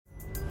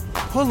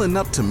Pulling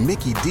up to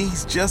Mickey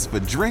D's just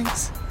for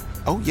drinks?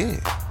 Oh yeah,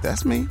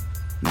 that's me.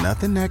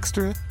 Nothing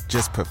extra,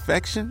 just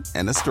perfection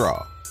and a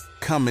straw.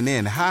 Coming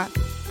in hot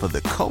for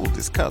the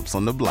coldest cups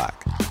on the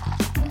block.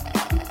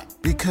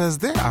 Because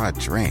there are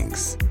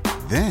drinks.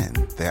 Then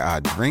there are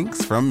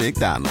drinks from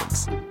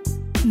McDonald's.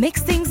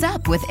 Mix things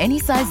up with any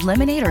size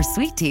lemonade or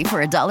sweet tea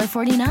for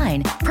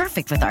 $1.49.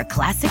 Perfect with our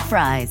classic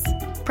fries.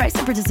 Price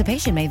and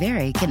participation may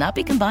vary. Cannot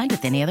be combined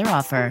with any other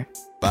offer.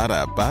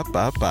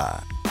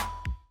 Ba-da-ba-ba-ba.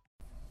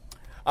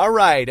 All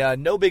right,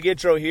 no big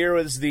intro here.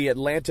 It was the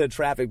Atlanta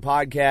Traffic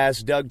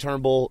Podcast. Doug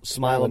Turnbull,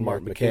 Smilin,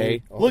 Mark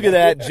McKay. Look at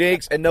that,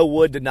 Jinx, and no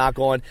wood to knock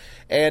on.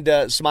 And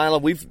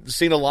Smilin, we've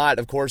seen a lot,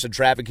 of course, in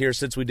traffic here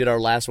since we did our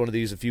last one of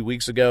these a few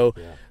weeks ago.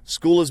 Yeah.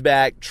 School is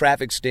back,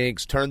 traffic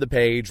stinks, turn the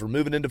page, we're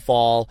moving into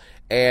fall,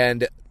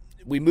 and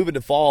we move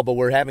into fall, but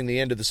we're having the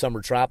end of the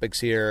summer tropics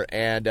here.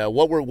 And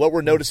what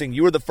we're noticing,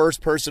 you were the first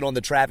person on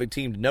the traffic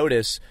team to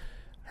notice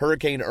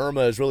Hurricane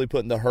Irma is really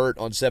putting the hurt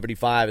on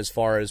 75 as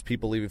far as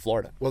people leaving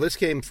Florida. Well, this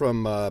came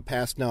from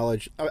past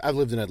knowledge. I've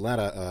lived in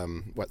Atlanta,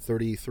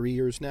 33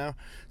 years now,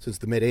 since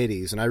the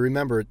mid-'80s. And I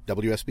remember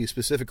WSB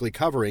specifically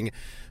covering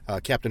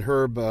Captain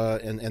Herb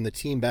and the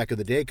team back in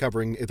the day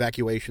covering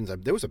evacuations.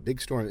 There was a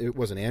big storm. It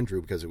wasn't Andrew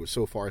because it was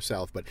so far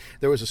south, but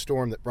there was a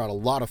storm that brought a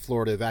lot of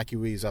Florida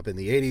evacuees up in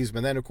the 80s.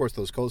 But then, of course,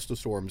 those coastal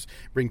storms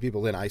bring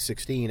people in,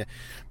 I-16.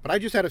 But I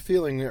just had a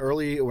feeling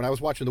early when I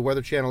was watching the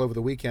Weather Channel over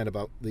the weekend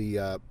about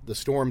the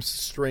storm's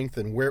strength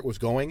and where it was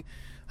going,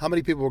 how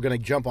many people were going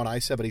to jump on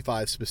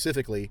I-75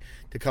 specifically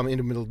to come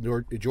into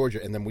middle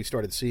Georgia, and then we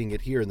started seeing it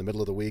here in the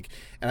middle of the week,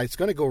 and it's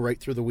going to go right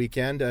through the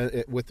weekend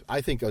with,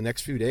 I think, the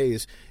next few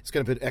days. It's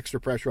going to put extra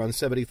pressure on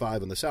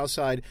 75 on the south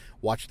side.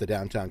 Watch the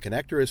downtown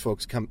connector as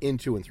folks come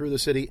into and through the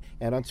city,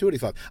 and on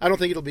 285. I don't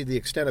think it'll be the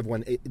extent of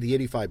when the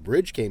 85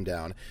 bridge came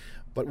down,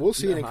 but we'll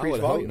see an increased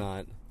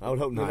volume. I would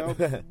hope not.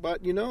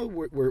 But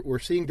we're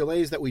seeing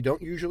delays that we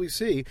don't usually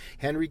see.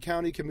 Henry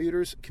County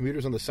commuters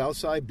on the south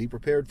side, be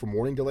prepared for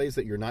morning delays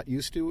that you're not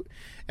used to.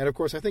 And of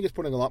course, I think it's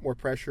putting a lot more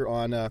pressure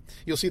on.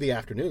 You'll see the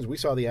afternoons. We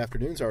saw the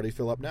afternoons already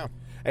fill up now.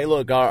 Hey,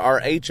 look,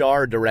 our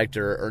HR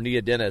director,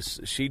 Ernia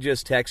Dennis, she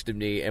just texted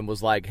me and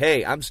was like,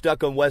 "Hey, I'm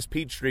stuck on West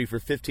Peachtree for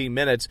 15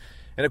 minutes,"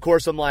 and of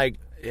course, I'm like,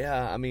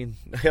 yeah, I mean,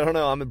 I don't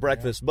know. I'm at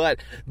breakfast. Yeah.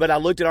 But I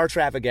looked at our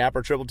traffic app,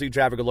 our Triple T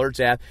Traffic Alerts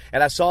app,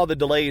 and I saw the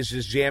delays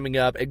just jamming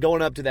up and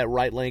going up to that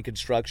right lane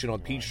construction on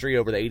Peachtree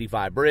over the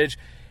 85 bridge.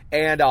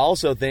 And I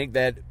also think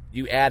that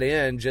you add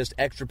in just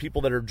extra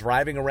people that are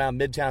driving around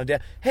Midtown.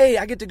 Hey,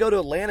 I get to go to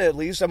Atlanta at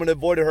least. I'm going to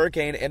avoid a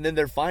hurricane. And then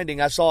they're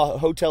finding, I saw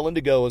Hotel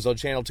Indigo was on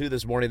Channel 2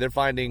 this morning. They're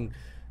finding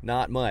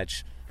not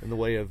much in the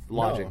way of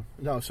lodging.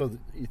 No. So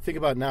you think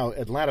about now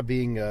Atlanta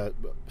being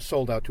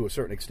sold out to a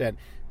certain extent,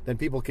 then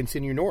people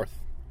continue north.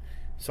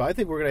 So I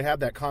think we're going to have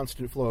that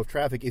constant flow of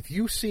traffic. If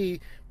you see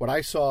what I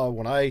saw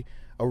when I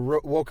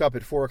woke up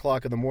at 4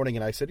 o'clock in the morning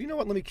and I said, you know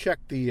what, let me check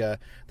the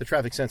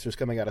traffic sensors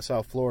coming out of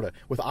South Florida.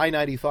 With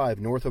I-95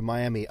 north of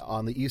Miami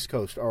on the East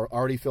Coast are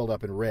already filled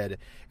up in red.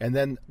 And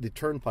then the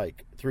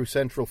turnpike through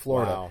Central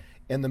Florida. Wow.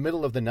 In the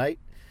middle of the night,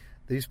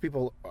 these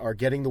people are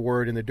getting the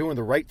word, and they're doing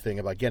the right thing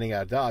about getting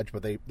out of Dodge,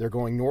 but they're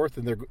going north,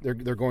 and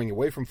they're going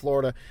away from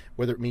Florida,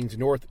 whether it means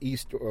north,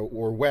 east,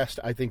 or west.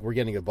 I think we're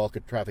getting a bulk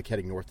of traffic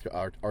heading north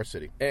to our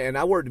city. And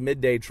I worked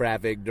midday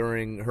traffic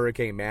during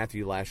Hurricane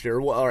Matthew last year,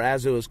 or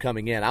as it was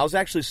coming in. I was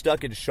actually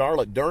stuck in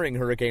Charlotte during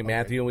Hurricane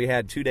Matthew, and we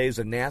had 2 days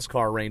of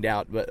NASCAR rained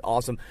out, but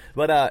awesome.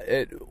 But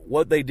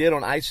what they did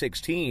on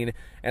I-16,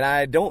 and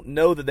I don't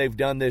know that they've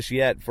done this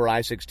yet for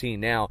I-16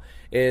 now,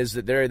 is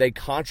that they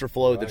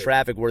contraflowed the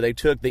traffic where they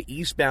took the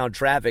eastbound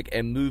traffic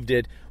and moved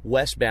it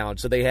westbound.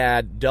 So they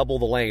had double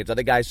the lanes. I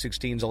think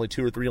I-16 is only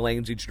 2 or 3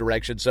 lanes each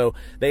direction. So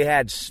they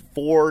had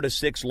 4 to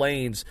 6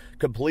 lanes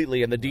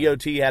completely. And the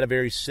DOT had a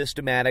very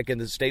systematic,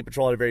 and the State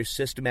Patrol had a very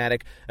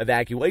systematic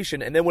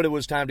evacuation. And then when it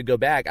was time to go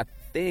back, I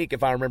think,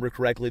 if I remember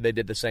correctly, they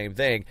did the same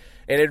thing.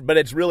 But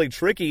it's really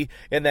tricky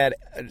in that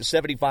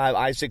 75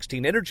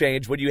 I-16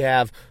 interchange when you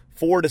have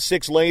 4 to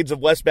 6 lanes of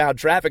westbound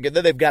traffic, and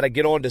then they've got to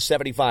get on to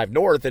 75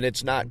 north, and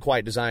it's not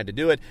quite designed to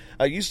do it.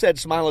 You said,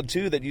 Smilin,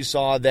 too, that you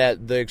saw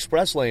that the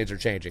express lanes are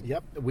changing.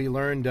 Yep. We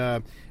learned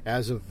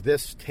as of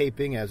this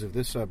taping, as of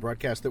this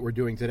broadcast that we're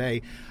doing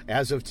today,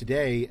 as of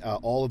today,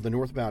 all of the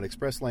northbound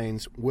express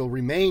lanes will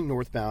remain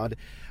northbound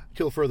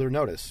till further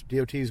notice.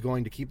 DOT is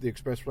going to keep the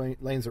express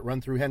lanes that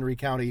run through Henry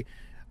County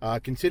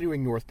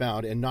continuing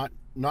northbound and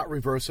not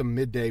reverse them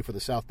midday for the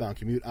southbound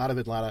commute out of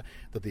Atlanta,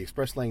 that the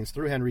express lanes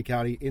through Henry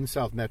County in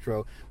South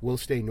Metro will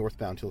stay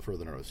northbound till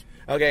further notice.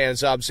 Okay, and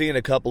so I'm seeing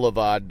a couple of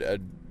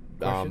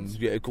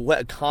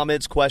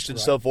comments,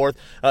 questions, so forth.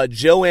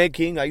 Joanne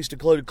King, I used to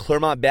go to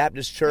Claremont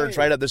Baptist Church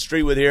right up the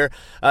street with here.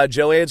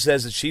 Joanne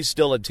says that she's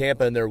still in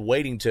Tampa and they're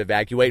waiting to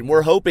evacuate. And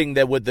we're hoping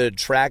that with the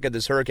track of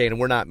this hurricane, and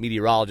we're not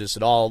meteorologists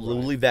at all,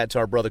 we'll leave that to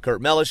our brother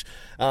Kurt Mellish,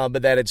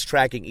 but that it's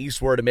tracking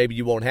eastward and maybe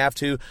you won't have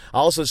to. I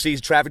also see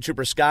Traffic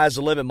Trooper Sky's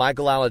the Limit,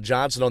 Michael Allen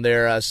Johnson on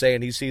there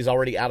saying he sees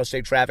already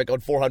out-of-state traffic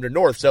on 400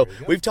 North. So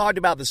we've talked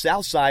about the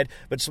south side,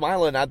 but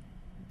Smilin,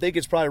 think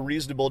it's probably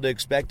reasonable to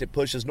expect it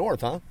pushes north,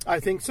 huh? I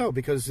think so,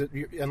 because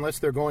unless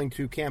they're going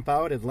to camp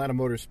out at Atlanta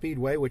Motor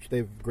Speedway, which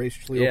they've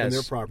graciously opened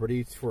their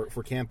property for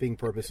camping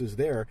purposes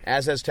there.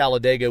 As has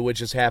Talladega,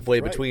 which is halfway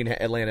between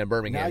Atlanta and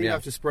Birmingham. Now you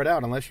have to spread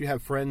out. Unless you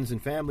have friends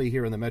and family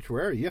here in the metro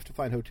area, you have to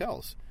find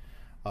hotels.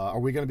 Are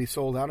we going to be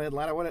sold out in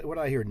Atlanta? What did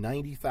I hear?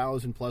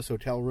 90,000 plus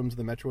hotel rooms in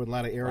the metro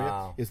Atlanta area.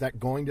 Wow. Is that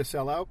going to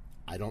sell out?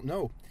 I don't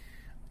know.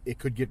 It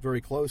could get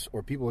very close,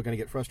 or people are going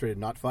to get frustrated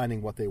not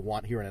finding what they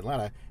want here in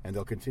Atlanta, and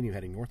they'll continue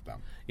heading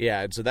northbound.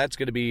 Yeah, and so that's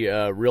going to be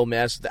a real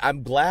mess.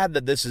 I'm glad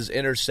that this is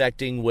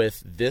intersecting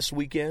with this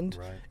weekend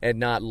and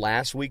not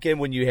last weekend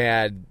when you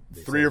had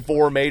 3 or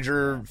 4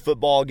 major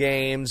football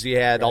games. You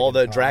had all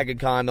the Dragon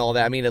Con and all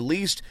that. I mean, at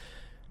least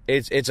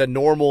it's a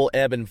normal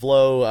ebb and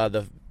flow.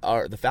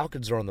 The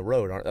Falcons are on the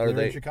road, aren't they?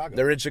 They're in Chicago.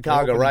 They're in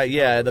Chicago, right?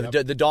 Chicago,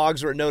 Yeah, the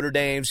Dogs are at Notre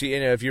Dame. So,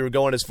 if you were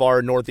going as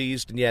far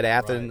northeast and you had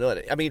Athens,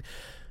 I mean,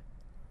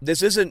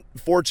 this isn't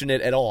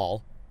fortunate at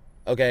all,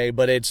 okay?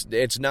 But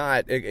it's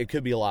not. It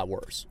could be a lot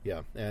worse.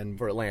 Yeah, and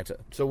for Atlanta.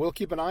 So we'll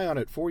keep an eye on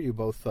it for you,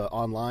 both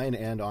online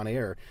and on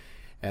air.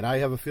 And I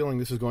have a feeling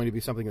this is going to be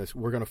something that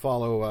we're going to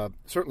follow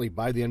certainly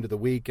by the end of the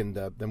week, and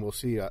then we'll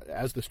see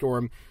as the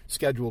storm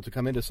scheduled to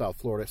come into South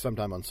Florida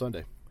sometime on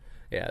Sunday.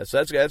 Yeah, so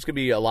that's going to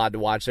be a lot to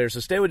watch there.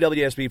 So stay with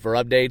WSB for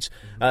updates.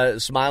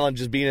 Smilin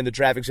just being in the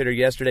traffic center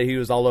yesterday, he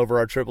was all over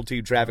our Triple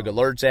T Traffic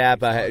Alerts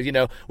app.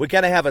 We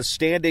kind of have a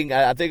standing,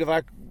 I think if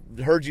I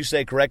heard you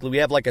say correctly, we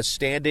have like a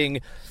standing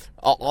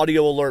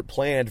audio alert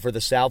planned for the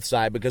south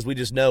side because we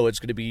just know it's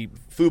going to be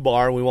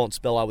FUBAR, and we won't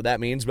spell out what that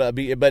means, but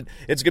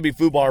it's going to be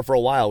FUBAR for a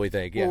while, we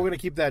think. Yeah. Well, we're going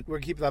to keep that. We're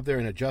going to keep it up there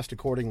and adjust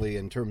accordingly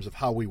in terms of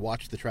how we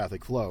watch the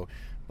traffic flow.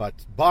 But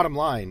bottom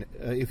line,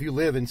 if you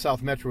live in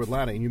South Metro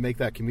Atlanta and you make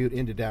that commute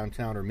into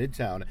downtown or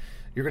midtown,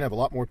 you're going to have a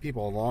lot more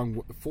people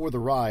along for the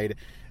ride,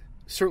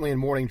 certainly in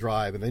morning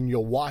drive, and then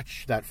you'll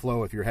watch that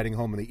flow if you're heading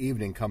home in the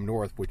evening come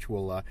north, which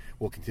will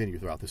continue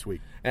throughout this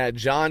week.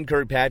 John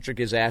Kirkpatrick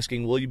is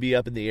asking, will you be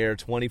up in the air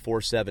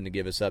 24/7 to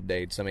give us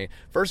updates? I mean,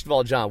 first of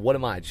all, John, what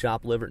am I,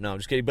 chopped liver? No, I'm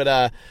just kidding.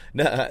 But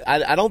no,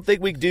 I don't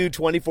think we do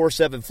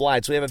 24/7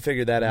 flights. We haven't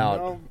figured that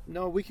out.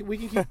 No, we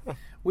can keep.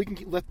 We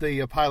can let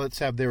the pilots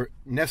have their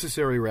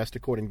necessary rest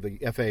according to the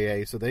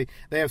FAA. So they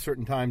have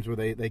certain times where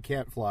they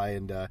can't fly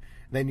and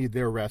they need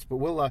their rest. But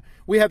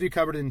we have you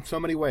covered in so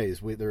many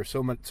ways. There's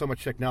so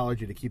much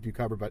technology to keep you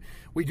covered. But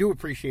we do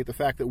appreciate the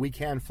fact that we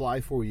can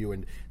fly for you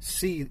and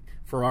see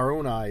for our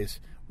own eyes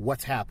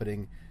what's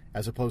happening,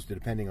 as opposed to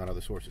depending on other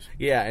sources.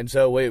 Yeah, and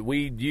so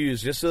we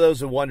use, just so those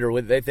who wonder,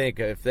 what they think,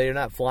 if they're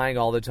not flying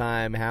all the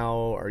time,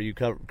 how are you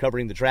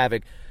covering the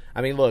traffic? I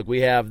mean, look,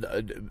 we have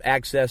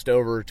access to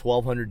over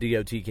 1,200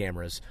 DOT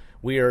cameras.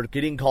 We are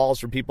getting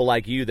calls from people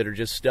like you that are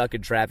just stuck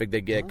in traffic.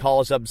 They call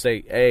us up and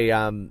say, hey,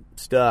 I'm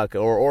stuck.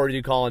 Or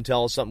you call and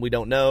tell us something we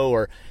don't know.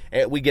 Or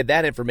we get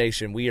that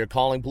information. We are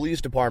calling police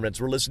departments.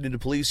 We're listening to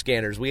police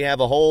scanners. We have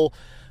a whole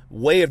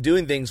way of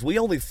doing things. We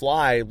only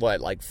fly,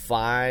 like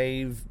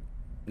 5,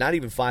 not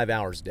even 5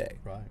 hours a day.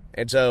 Right.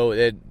 And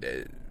so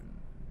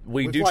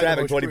we do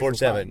traffic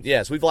 24/7.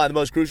 Yes, we fly the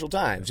most crucial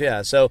times.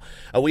 Yeah, so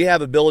we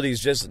have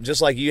abilities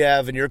just like you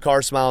have in your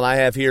car, Smile, and I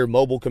have here,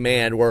 Mobile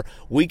Command, where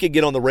we could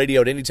get on the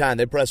radio at any time.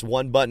 They press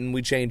one button,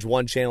 we change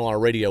one channel on our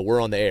radio, we're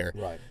on the air.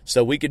 Right.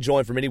 So we could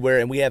join from anywhere,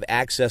 and we have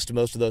access to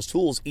most of those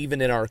tools, even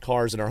in our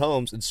cars and our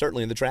homes, and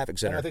certainly in the traffic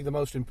center. And I think the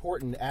most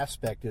important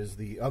aspect is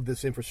of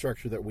this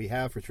infrastructure that we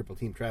have for Triple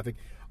Team Traffic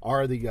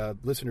are the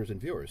listeners and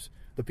viewers.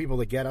 The people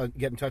that get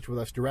in touch with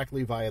us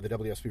directly via the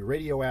WSB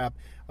radio app,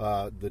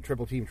 the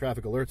Triple Team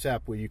Traffic Alerts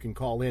app, where you can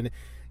call in.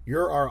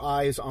 You're our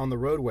eyes on the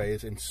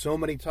roadways, and so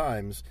many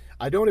times,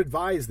 I don't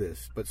advise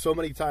this, but so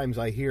many times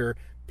I hear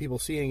people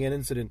seeing an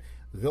incident,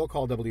 they'll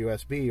call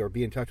WSB or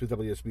be in touch with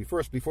WSB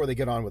first before they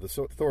get on with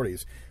the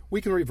authorities.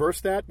 We can reverse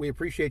that. We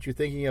appreciate you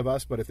thinking of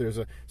us, but if there's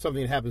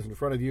something that happens in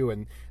front of you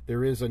and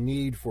there is a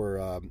need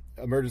for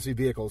emergency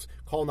vehicles,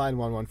 call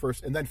 911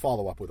 first and then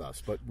follow up with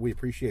us. But we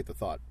appreciate the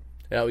thought.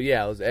 Oh,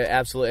 yeah, it was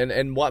absolutely.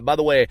 And what, by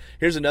the way,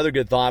 here's another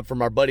good thought from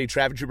our buddy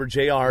Traffic Trooper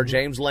JR,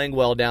 James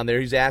Langwell down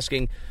there. He's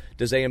asking,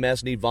 does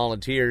AMS need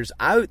volunteers?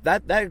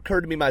 That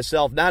occurred to me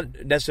myself,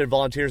 not necessarily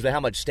volunteers, but how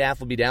much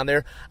staff will be down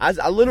there.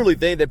 I literally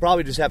think they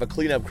probably just have a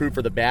cleanup crew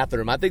for the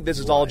bathroom. I think this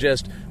is all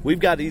just, we've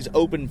got these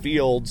open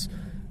fields,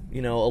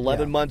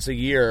 11 months a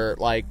year,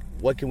 like,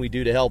 what can we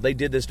do to help? They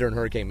did this during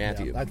Hurricane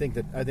Matthew. Yeah, I think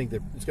that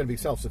it's going to be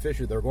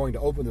self-sufficient. They're going to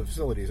open the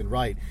facilities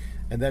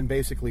and then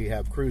basically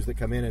have crews that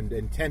come in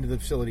and tend to the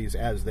facilities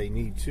as they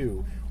need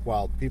to,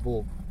 while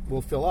people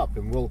will fill up.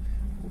 And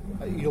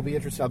I'll be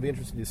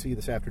interested to see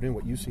this afternoon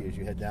what you see as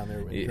you head down there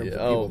in terms of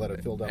people that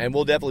have filled up. And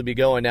we'll definitely be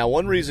going. Now,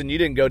 one reason you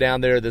didn't go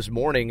down there this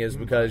morning is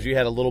because you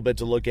had a little bit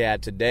to look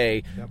at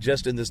today,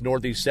 just in this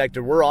northeast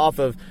sector. We're off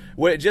of,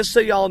 just so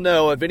y'all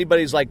know, if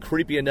anybody's like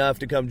creepy enough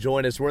to come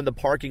join us, we're in the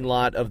parking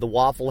lot of the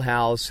Waffle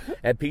House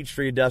at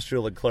Peachtree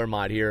Industrial in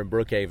Claremont here in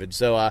Brookhaven.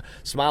 So,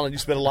 Smilin, you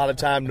spent a lot of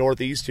time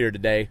northeast here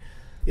today.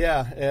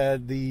 Yeah,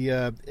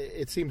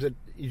 it seems that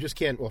you just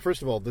can't. Well,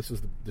 first of all, this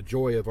is the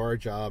joy of our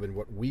job, and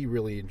what we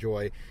really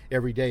enjoy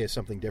every day is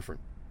something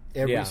different.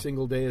 Every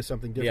single day is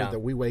something different that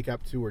we wake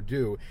up to or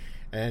do.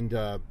 And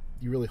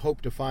you really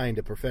hope to find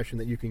a profession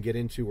that you can get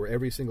into where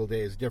every single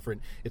day is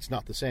different. It's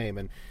not the same.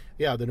 And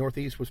the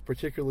Northeast was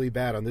particularly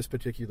bad on this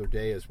particular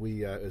day as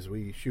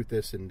we shoot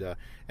this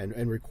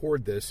and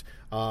record this.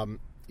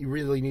 You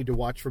really need to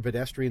watch for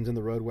pedestrians in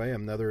the roadway.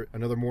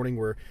 Another morning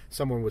where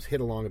someone was hit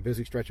along a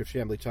busy stretch of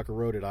Chamblee-Tucker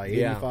Road at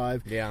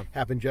I-85. Yeah.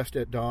 Happened just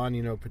at dawn,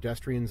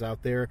 pedestrians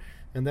out there.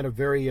 And then a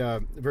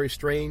very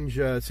strange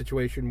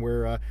situation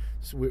where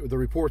the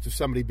reports of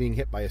somebody being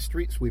hit by a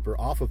street sweeper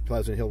off of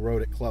Pleasant Hill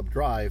Road at Club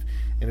Drive,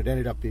 and it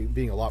ended up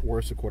being a lot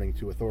worse according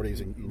to authorities.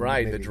 And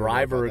right, the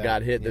driver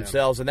got hit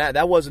themselves. And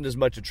that wasn't as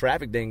much a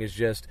traffic thing as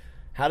just...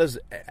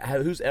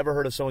 who's ever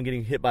heard of someone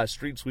getting hit by a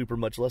street sweeper,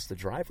 much less the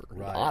driver?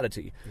 Right. An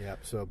oddity. Yeah,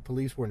 so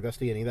police were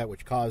investigating that,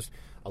 which caused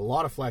a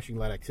lot of flashing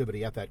light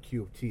activity at that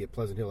QT at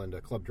Pleasant Hill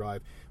and Club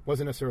Drive.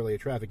 Wasn't necessarily a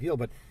traffic deal,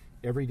 but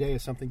every day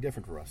is something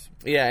different for us.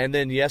 Yeah, and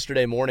then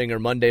yesterday morning or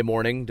Monday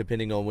morning,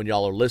 depending on when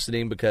y'all are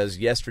listening, because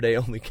yesterday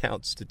only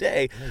counts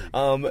today.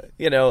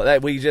 That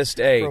we just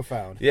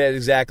profound. Yeah,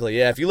 exactly.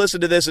 Yeah, if you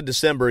listen to this in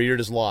December, you're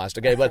just lost.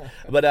 Okay,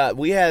 but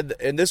we had,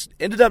 and this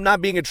ended up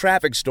not being a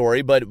traffic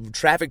story, but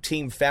traffic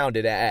team found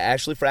it.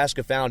 Ashley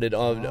Frasca found it,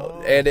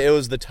 and it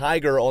was the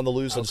tiger on the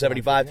loose on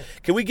 75.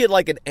 Can we get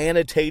like an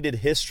annotated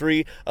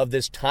history of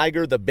this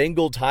tiger, the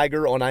Bengal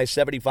tiger on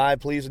I-75,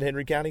 please, in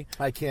Henry County?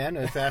 I can.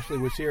 If Ashley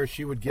was here,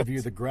 she would give you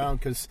the ground,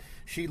 because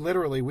she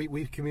literally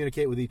we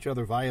communicate with each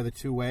other via the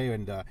two-way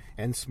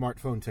and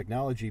smartphone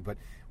technology. But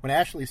when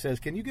Ashley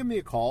says, "Can you give me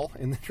a call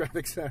in the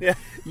traffic center?"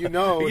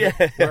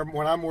 that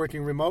when I'm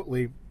working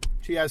remotely,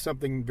 she has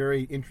something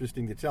very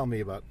interesting to tell me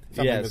about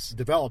something that's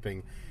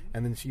developing.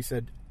 And then she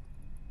said,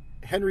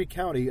 Henry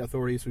County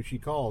authorities, who she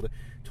called,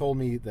 told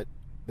me that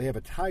they have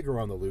a tiger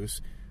on the loose,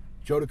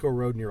 Jodico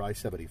Road near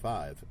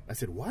I-75. I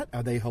said, what?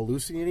 Are they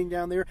hallucinating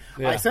down there?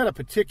 Yeah. I said a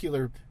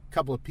particular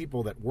couple of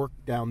people that work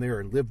down there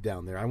and live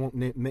down there. I won't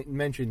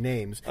mention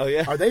names. Oh,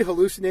 yeah? Are they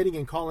hallucinating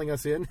and calling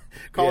us in?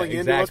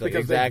 Into us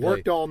because they've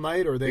worked all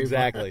night, or they've...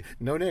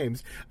 no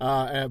names.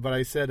 But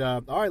I said,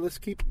 all right, let's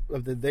keep...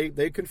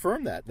 They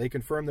confirmed that. They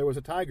confirmed there was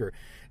a tiger.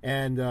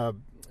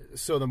 And...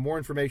 So the more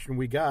information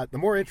we got, the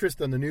more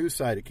interest on the news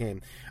side it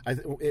came.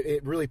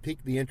 It really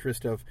piqued the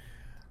interest of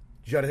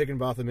Judd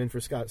Higginbotham in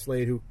for Scott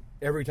Slade, who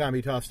every time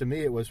he tossed to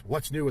me, it was,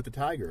 what's new with the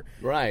tiger?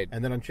 Right.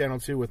 And then on Channel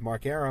 2 with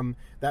Mark Aram,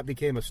 that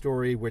became a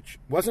story which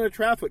wasn't a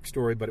traffic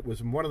story, but it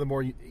was one of the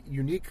more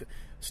unique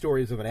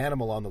stories of an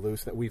animal on the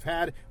loose that we've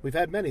had. We've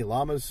had many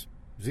llamas,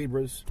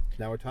 zebras,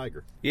 now a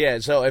tiger. Yeah,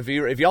 so if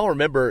y'all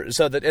remember,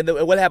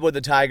 what happened with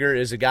the tiger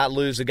is it got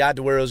loose, it got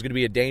to where it was going to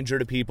be a danger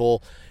to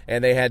people,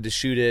 and they had to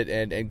shoot it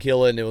and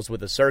kill it, and it was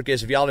with a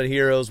circus. If y'all didn't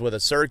hear, it was with a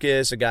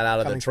circus. It got out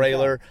of the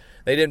trailer.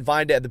 They didn't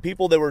find it. The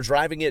people that were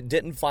driving it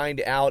didn't find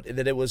out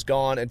that it was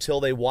gone until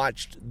they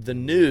watched the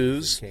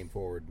news. They came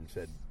forward and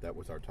said, that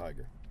was our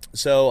tiger.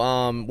 So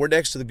we're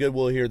next to the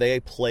Goodwill here. They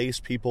place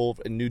people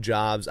in new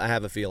jobs. I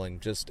have a feeling.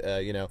 Just,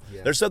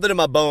 there's something in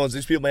my bones.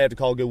 These people may have to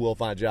call Goodwill to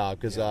find a job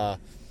because,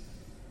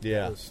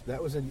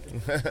 That was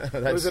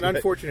an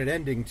unfortunate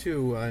ending,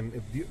 too.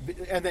 And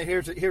then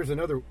here's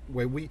another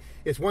way.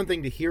 It's one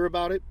thing to hear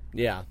about it.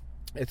 Yeah.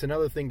 It's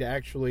another thing to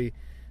actually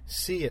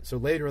see it. So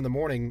later in the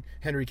morning,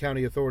 Henry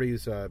County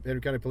authorities,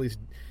 Henry County Police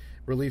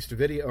released a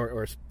video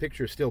or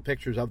still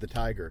pictures of the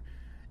tiger.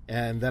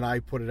 And then I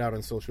put it out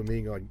on social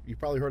media going, you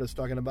probably heard us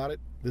talking about it.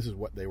 This is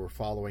what they were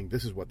following.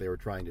 This is what they were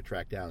trying to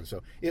track down.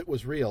 So it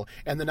was real.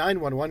 And the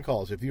 911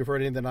 calls, if you've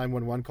heard any of the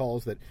 911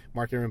 calls that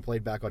Mark Aaron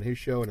played back on his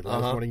show and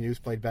Atlantis Morning News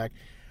played back,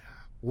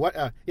 what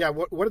does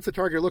the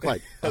tiger look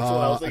like? That's what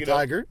I was thinking. A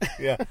tiger?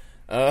 Yeah.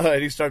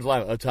 And he starts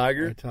laughing. A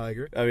tiger? A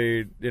tiger. I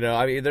mean,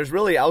 there's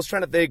really, I was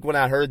trying to think when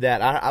I heard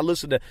that. I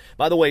listened to,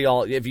 by the way,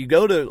 y'all, if you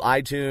go to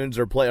iTunes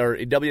or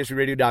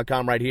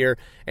WSBRadio.com right here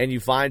and you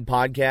find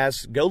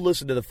podcasts, go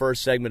listen to the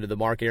first segment of the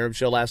Mark Aram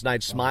show last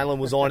night. Smilin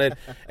was on it,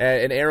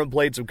 and Aram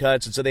played some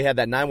cuts, and so they had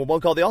that 911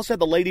 call. They also had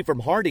the lady from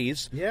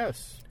Hardee's.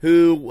 Yes.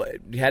 Who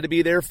had to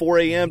be there 4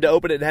 a.m. to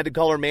open it and had to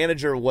call her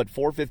manager,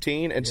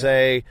 4:15, and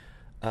say,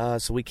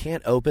 so we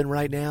can't open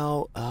right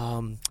now. We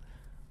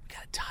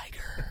got a tiger.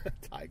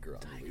 Tiger.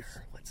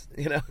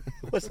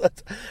 What's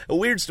a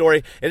weird story.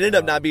 It ended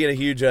up not being a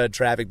huge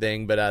traffic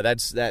thing, but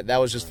that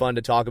was just fun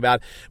to talk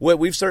about. What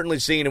we've certainly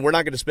seen, and we're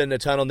not going to spend a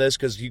ton on this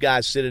because you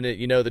guys sit in it,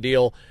 you know the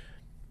deal.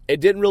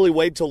 It didn't really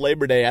wait till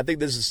Labor Day. I think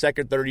this is the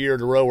second, third year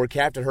in a row where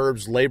Captain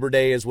Herb's Labor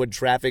Day is when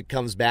traffic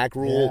comes back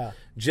rule.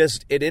 Yeah.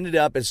 It ended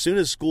up as soon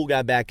as school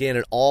got back in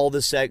and all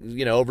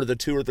the over the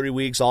 2 or 3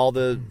 weeks, all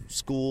the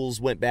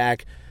schools went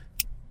back.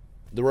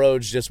 The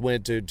roads just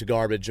went to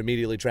garbage.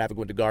 Immediately, traffic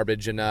went to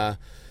garbage, and I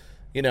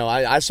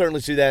certainly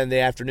see that in the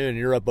afternoon.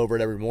 You're up over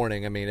it every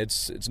morning. I mean,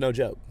 it's no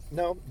joke.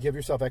 No, give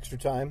yourself extra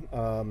time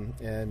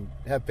and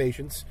have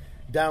patience.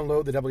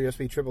 Download the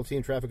WSB Triple T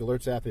and Traffic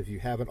Alerts app if you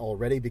haven't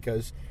already,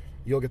 because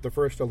you'll get the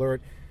first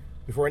alert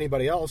before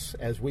anybody else,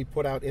 as we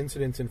put out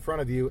incidents in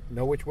front of you,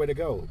 know which way to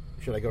go.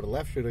 Should I go to the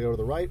left? Should I go to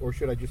the right? Or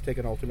should I just take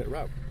an alternate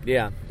route?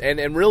 Yeah,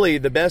 and really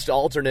the best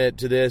alternate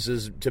to this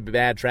is to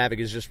bad traffic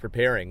is just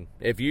preparing.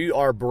 If you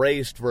are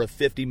braced for a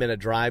 50-minute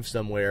drive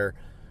somewhere,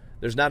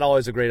 there's not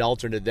always a great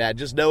alternate to that.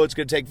 Just know it's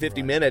going to take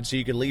 50 minutes so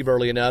you can leave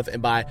early enough,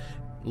 and by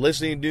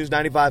listening to News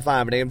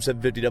 95.5 and AM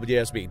 750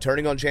 WSB,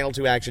 turning on Channel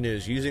 2 Action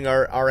News, using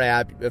our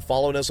app,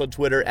 following us on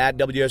Twitter at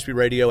WSB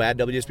Radio, at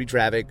WSB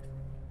Traffic,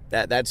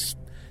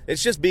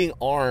 it's just being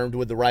armed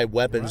with the right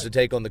weapons to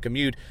take on the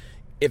commute.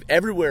 If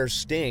everywhere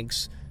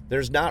stinks,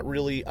 there's not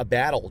really a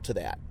battle to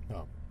that.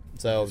 No.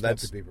 So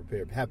that's have to be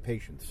prepared. Have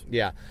patience.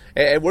 Yeah.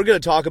 And we're going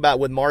to talk about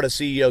with MARTA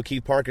CEO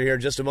Keith Parker here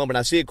in just a moment.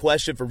 I see a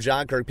question from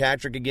John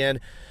Kirkpatrick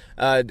again.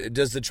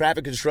 Does the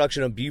traffic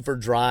construction on Buford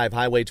Drive,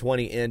 Highway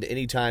 20, end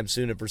anytime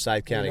soon in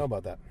Forsyth County? I don't know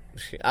about that.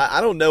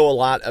 I don't know a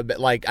lot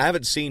about, I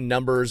haven't seen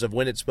numbers of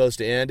when it's supposed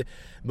to end,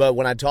 but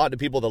when I talk to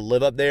people that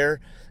live up there,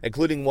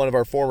 including one of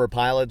our former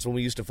pilots when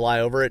we used to fly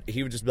over it,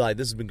 he would just be like,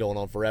 this has been going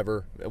on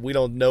forever. We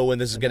don't know when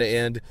this is going to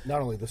end.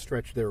 Not only the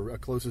stretch there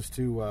closest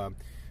to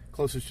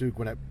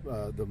Gwinnett,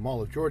 the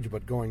Mall of Georgia,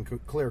 but going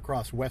clear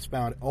across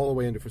westbound all the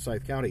way into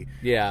Forsyth County.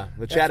 Yeah,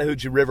 the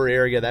Chattahoochee River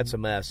area, that's a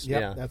mess.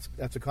 Yep, yeah,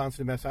 that's a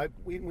constant mess.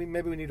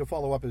 Maybe we need to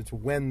follow up as to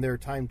when their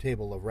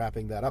timetable of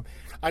wrapping that up.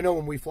 I know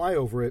when we fly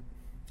over it,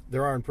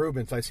 there are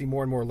improvements. I see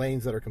more and more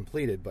lanes that are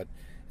completed, but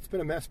it's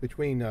been a mess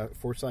between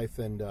Forsyth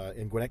and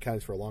Gwinnett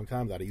counties for a long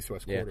time, that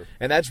east-west corridor.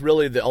 And that's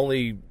really the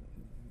only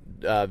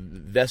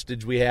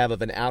vestige we have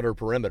of an outer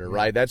perimeter,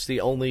 right? That's the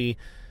only...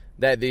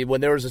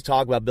 when there was this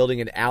talk about building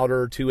an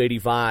outer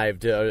 285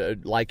 to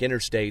like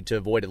interstate to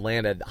avoid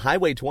Atlanta,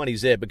 Highway 20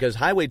 is it, because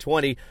Highway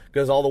 20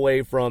 goes all the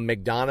way from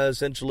McDonough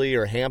essentially,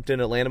 or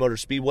Hampton, Atlanta Motor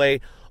Speedway,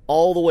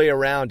 all the way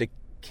around to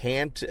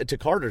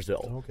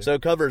Cartersville. Okay. So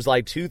it covers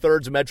like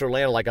 2/3 of Metro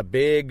Atlanta, like a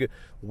big,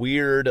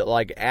 weird,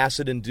 like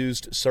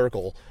acid-induced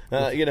circle.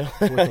 With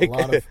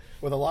a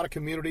lot of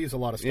communities, a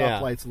lot of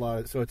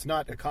stoplights, so it's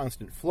not a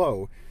constant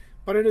flow,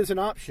 but it is an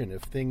option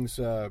if things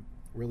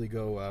really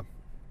go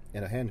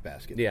in a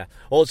handbasket. Yeah.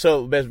 Well,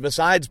 so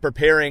besides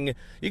preparing,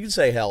 you can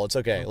say hell. It's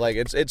okay. Like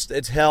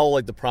it's hell,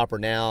 like the proper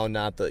noun,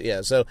 not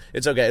the So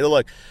it's okay.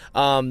 Look,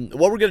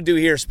 what we're gonna do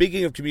here.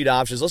 Speaking of commute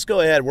options, let's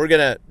go ahead. We're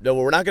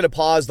not gonna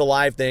pause the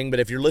live thing, but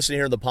if you're listening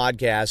here on the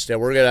podcast,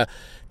 we're gonna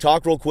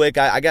talk real quick.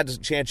 I got the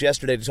chance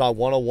yesterday to talk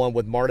 101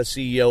 with MARTA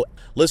CEO.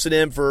 Listen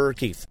in for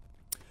Keith.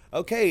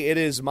 Okay, it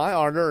is my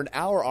honor and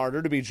our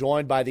honor to be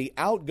joined by the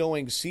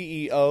outgoing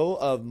CEO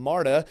of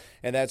MARTA,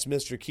 and that's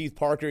Mr. Keith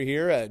Parker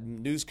here.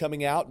 News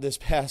coming out this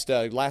past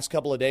last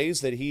couple of days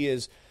that he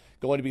is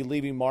going to be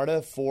leaving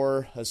MARTA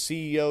for a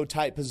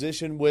CEO-type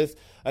position with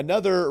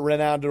another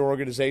renowned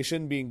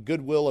organization, being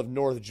Goodwill of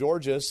North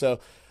Georgia. So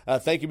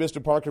thank you,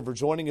 Mr. Parker, for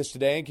joining us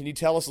today. And can you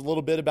tell us a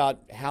little bit about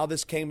how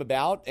this came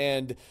about?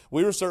 And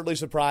we were certainly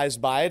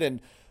surprised by it.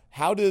 And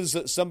how does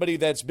somebody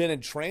that's been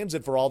in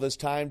transit for all this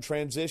time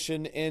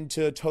transition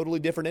into a totally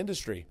different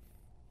industry?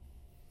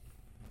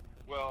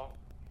 Well,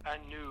 I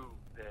knew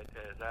that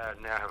as I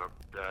now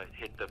have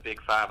hit the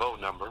big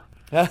 50 number,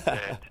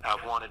 that I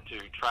wanted to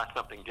try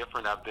something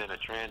different. I've been a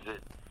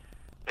transit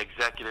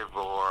executive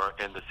or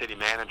in the city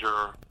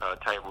manager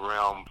type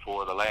realm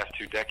for the last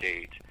 2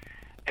 decades.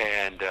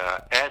 And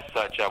as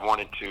such, I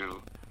wanted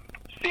to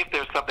see if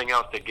there's something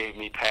else that gave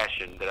me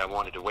passion, that I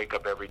wanted to wake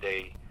up every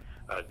day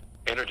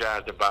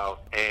energized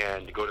about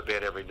and go to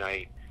bed every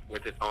night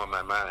with it on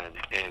my mind.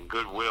 And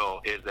Goodwill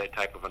is that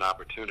type of an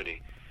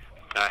opportunity.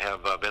 I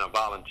have been a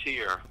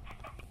volunteer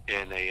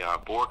in a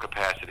board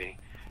capacity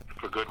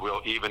for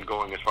Goodwill, even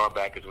going as far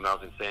back as when I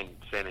was in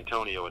San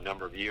Antonio a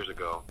number of years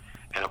ago.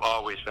 And I've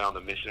always found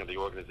the mission of the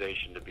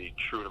organization to be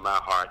true to my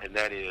heart, and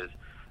that is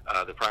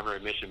the primary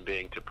mission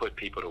being to put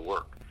people to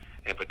work,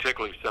 and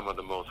particularly some of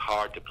the most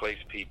hard-to-place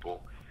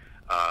people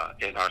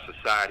in our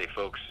society,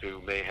 folks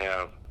who may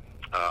have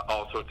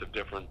all sorts of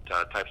different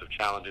types of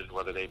challenges,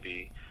 whether they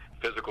be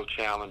physical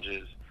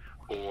challenges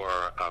or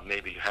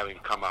maybe having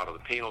come out of the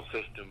penal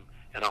system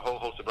and a whole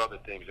host of other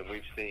things. And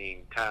we've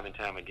seen time and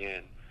time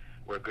again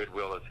where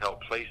Goodwill has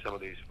helped place some of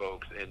these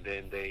folks, and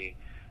then they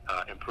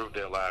improve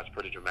their lives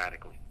pretty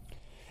dramatically.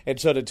 And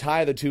so to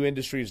tie the two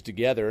industries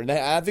together, and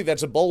I think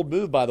that's a bold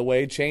move, by the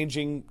way,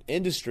 changing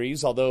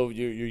industries, although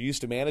you're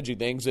used to managing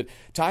things, that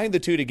tying the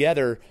two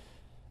together,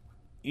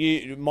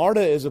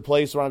 MARTA is a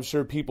place where I'm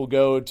sure people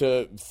go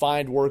to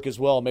find work as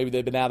well. Maybe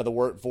they've been out of the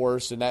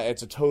workforce, and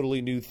it's a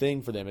totally new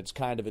thing for them. It's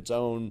kind of its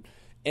own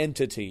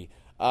entity.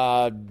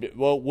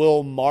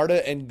 Will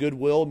MARTA and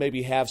Goodwill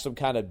maybe have some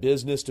kind of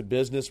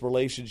business-to-business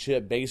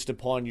relationship based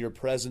upon your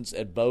presence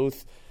at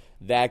both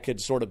that could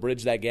sort of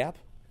bridge that gap?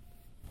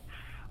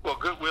 Well,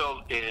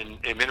 Goodwill, in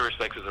many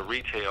respects, is a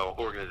retail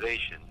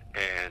organization,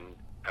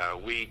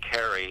 and we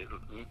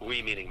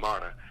meaning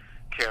MARTA,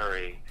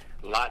 carry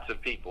lots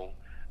of people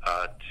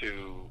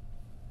to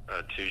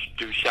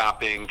do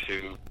shopping,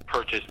 to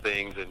purchase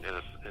things, and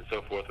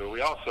so forth. But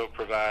we also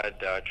provide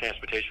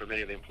transportation for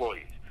many of the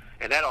employees,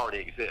 and that already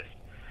exists.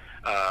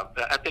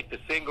 I think the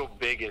single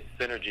biggest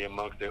synergy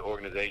amongst the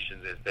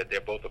organizations is that they're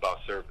both about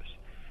service.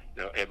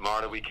 At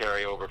MARTA, we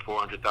carry over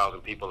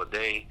 400,000 people a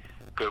day.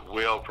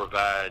 Goodwill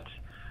provides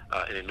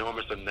an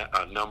enormous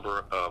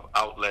number of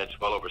outlets,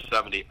 well over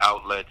 70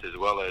 outlets, as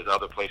well as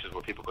other places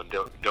where people can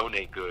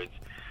donate goods.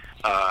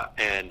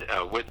 And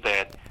with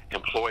that,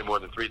 employ more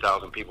than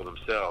 3,000 people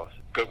themselves,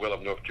 Goodwill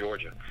of North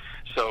Georgia.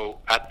 So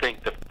I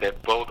think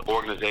that both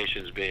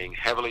organizations being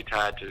heavily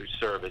tied to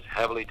service,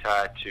 heavily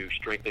tied to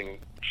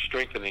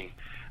strengthening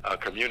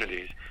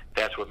communities,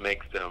 that's what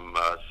makes them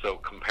so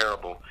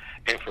comparable.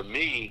 And for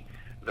me,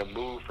 the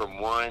move from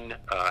one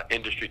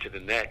industry to the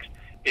next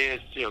is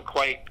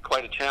quite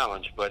a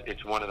challenge, but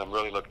it's one that I'm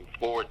really looking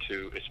forward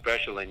to,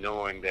 especially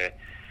knowing that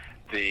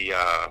the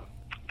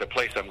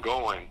place I'm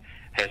going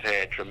has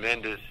had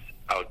tremendous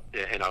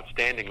and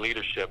outstanding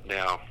leadership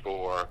now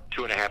for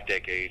 2.5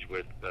 decades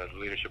with the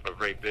leadership of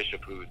Ray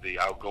Bishop, who's the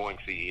outgoing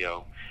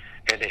CEO,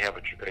 and they have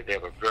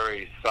a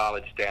very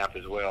solid staff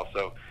as well.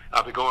 So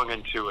I'll be going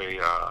into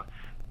a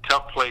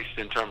tough place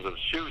in terms of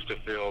shoes to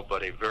fill,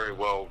 but a very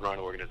well-run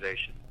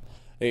organization.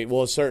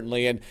 Well,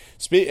 certainly. And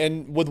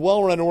with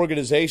well-run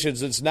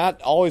organizations, it's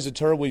not always a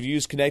term we've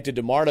used connected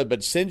to MARTA,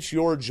 but since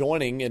you're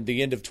joining at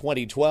the end of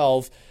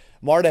 2012,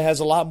 MARTA has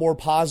a lot more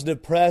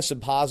positive press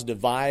and positive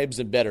vibes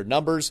and better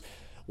numbers.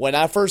 When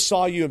I first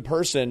saw you in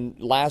person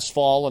last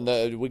fall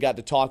and we got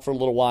to talk for a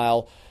little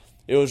while,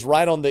 it was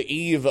right on the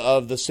eve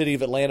of the City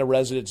of Atlanta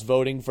residents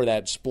voting for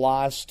that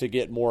SPLOST to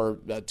get more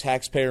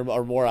taxpayer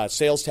or more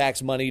sales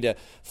tax money to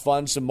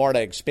fund some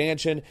MARTA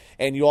expansion.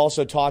 And you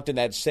also talked in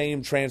that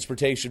same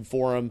transportation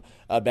forum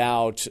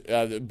about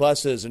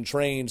buses and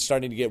trains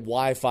starting to get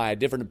Wi-Fi,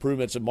 different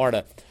improvements in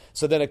MARTA.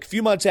 So then a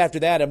few months after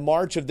that, in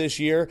March of this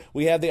year,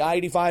 we had the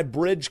I-85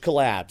 bridge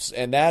collapse.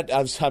 And that,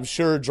 I'm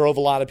sure, drove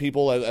a lot of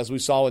people, as we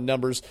saw in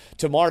numbers,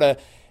 to MARTA.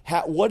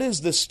 What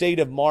is the state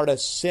of MARTA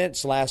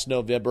since last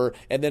November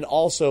and then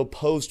also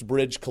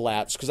post-bridge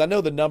collapse? Because I know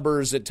the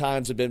numbers at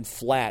times have been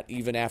flat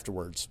even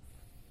afterwards.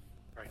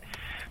 Right.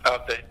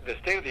 The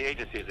state of the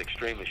agency is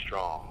extremely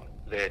strong.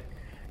 That,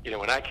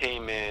 when I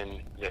came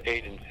in, the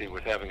agency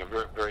was having a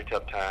very, very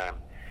tough time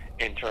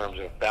in terms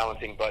of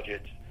balancing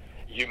budgets.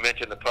 You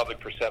mentioned the public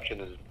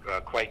perception is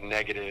quite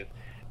negative,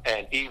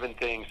 and even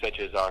things such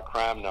as our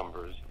crime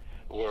numbers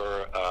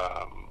were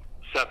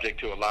subject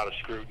to a lot of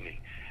scrutiny.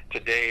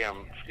 Today,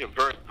 I'm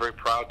very, very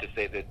proud to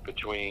say that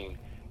between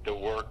the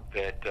work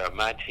that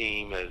my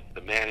team as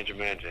the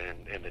management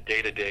and the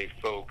day-to-day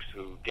folks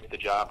who get the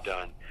job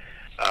done,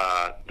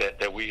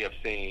 that we have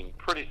seen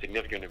pretty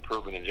significant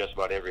improvement in just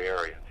about every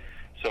area.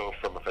 So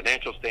from a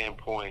financial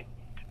standpoint,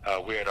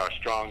 we're at our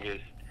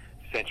strongest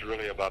since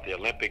really about the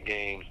Olympic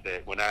Games.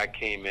 That when I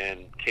came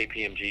in,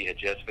 KPMG had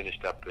just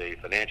finished up a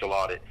financial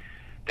audit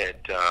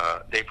that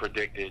they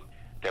predicted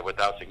that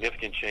without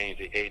significant change,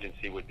 the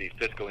agency would be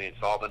fiscally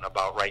insolvent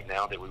about right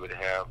now, that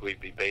we'd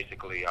be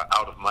basically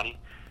out of money.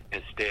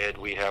 Instead,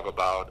 we have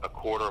about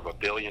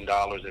 $250 million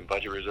in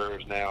budget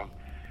reserves now.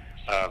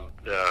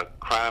 The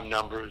crime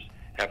numbers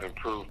have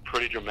improved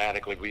pretty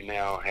dramatically. We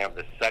now have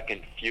the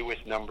second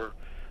fewest number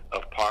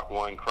of Part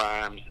 1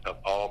 crimes of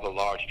all the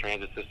large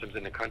transit systems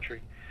in the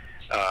country.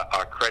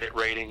 Our credit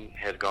rating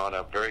has gone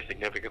up very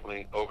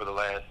significantly over the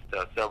last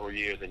several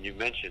years, and you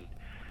mentioned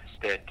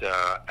that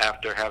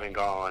after having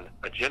gone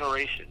a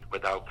generation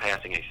without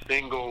passing a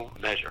single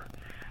measure,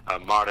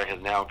 MARTA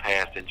has now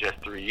passed in just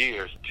 3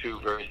 years 2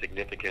 very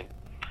significant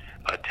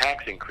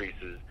tax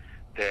increases,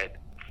 that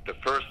the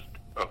first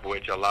of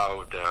which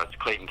allowed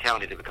Clayton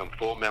County to become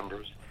full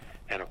members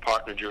and a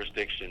partner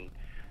jurisdiction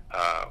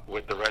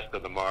with the rest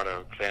of the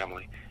MARTA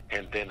family,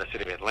 and then the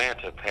City of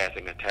Atlanta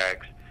passing a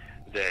tax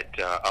that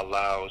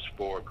allows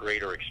for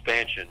greater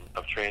expansion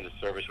of transit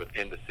service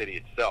within the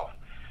city itself.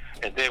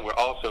 And then we're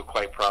also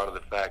quite proud of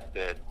the fact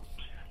that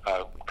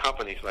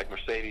companies like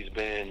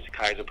Mercedes-Benz,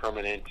 Kaiser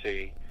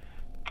Permanente,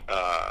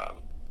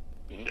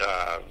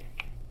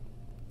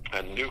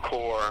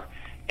 Nucor,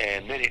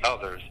 and many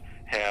others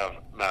have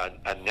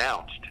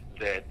announced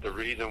that the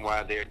reason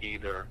why they're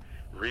either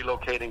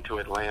relocating to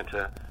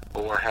Atlanta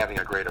or having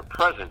a greater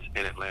presence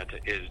in Atlanta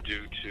is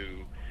due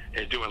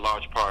in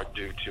large part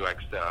due to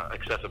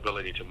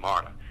accessibility to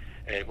MARTA.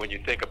 And when you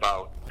think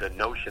about the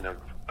notion of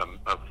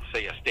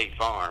say, a State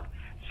Farm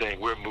saying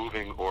we're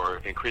moving or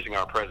increasing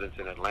our presence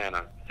in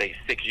Atlanta, say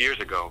 6 years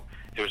ago,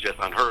 it was just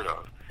unheard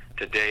of.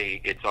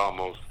 Today, it's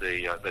almost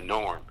the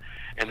norm.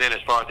 And then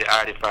as far as the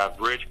I-85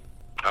 bridge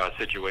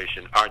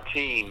situation, our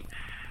team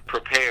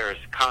prepares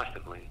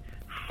constantly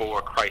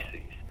for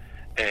crises.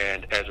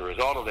 And as a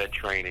result of that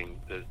training,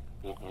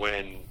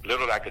 when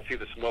literally I could see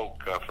the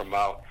smoke from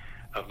out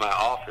of my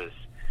office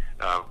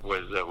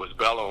was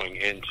bellowing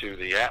into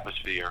the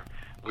atmosphere,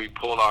 we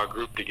pulled our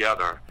group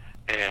together,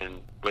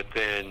 and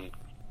within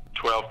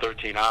 12,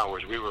 13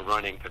 hours, we were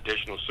running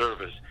additional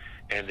service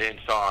and then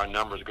saw our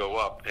numbers go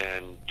up.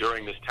 And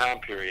during this time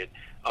period,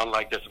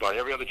 unlike just about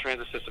every other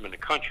transit system in the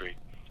country,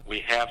 we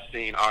have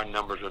seen our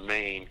numbers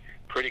remain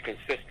pretty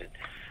consistent,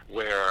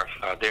 where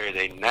there is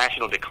a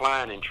national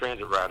decline in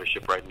transit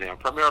ridership right now,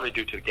 primarily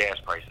due to the gas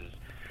prices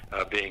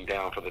being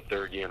down for the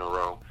 3rd year in a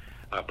row.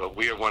 But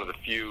we are one of the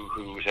few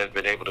who has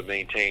been able to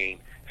maintain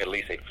at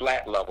least a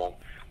flat level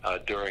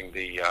during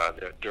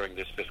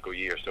this fiscal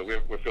year. So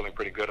we're feeling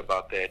pretty good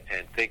about that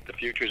and think the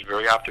future is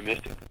very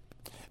optimistic.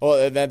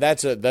 Well,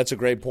 that's a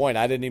great point.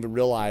 I didn't even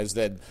realize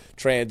that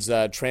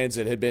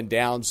transit had been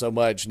down so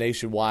much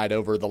nationwide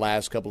over the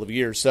last couple of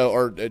years. So,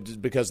 or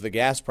because of the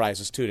gas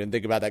prices too. Didn't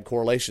think about that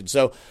correlation.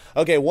 So,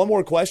 okay, one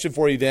more question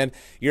for you then.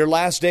 Your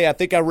last day, I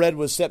think I read,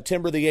 was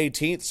September the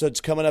 18th. So it's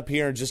coming up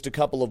here in just a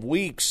couple of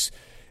weeks.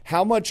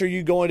 How much are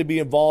you going to be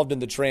involved in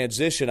the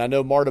transition? I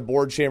know MARTA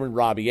board chairman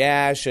Robbie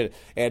Ash and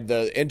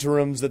the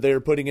interims that they're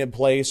putting in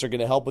place are going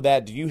to help with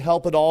that. Do you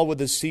help at all with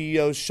the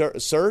CEO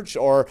search,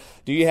 or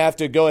do you have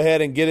to go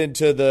ahead and get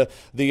into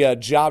the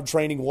job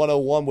training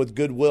 101 with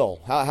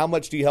Goodwill? How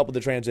much do you help with the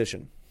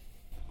transition?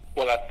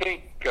 Well, I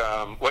think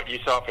what you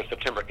saw for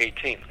September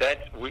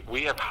 18th,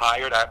 we have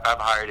hired, I've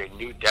hired a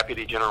new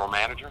deputy general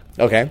manager.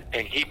 Okay.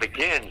 And he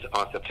begins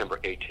on September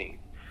 18th.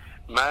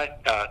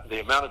 The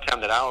amount of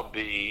time that I'll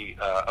be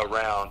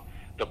around,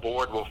 the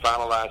board will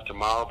finalize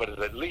tomorrow, but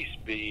it'll at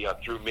least be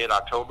through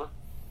mid-October.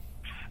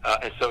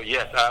 And so,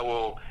 yes, I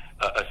will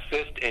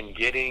assist in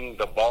getting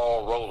the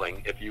ball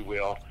rolling, if you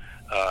will,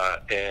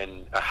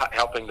 and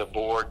helping the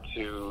board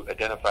to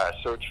identify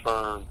a search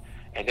firm.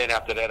 And then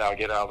after that, I'll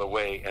get out of the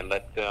way and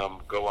let them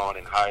go on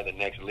and hire the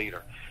next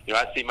leader. You know,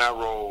 I see my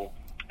role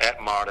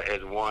at MARTA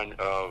as one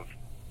of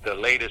the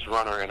latest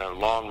runner in a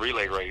long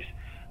relay race,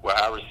 where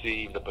I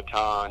received the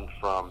baton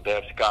from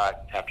Bev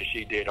Scott after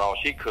she did all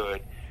she could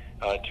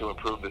to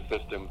improve the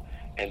system.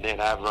 And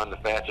then I've run the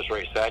fastest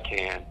race I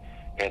can,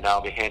 and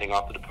I'll be handing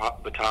off the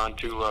baton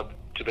to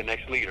the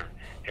next leader.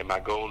 And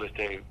my goal is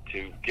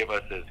to give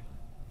us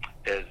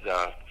as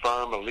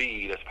firm a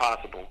lead as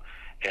possible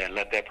and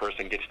let that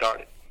person get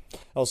started.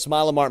 Oh,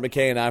 Smilin, Mark,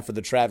 McKay, and I for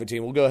the traffic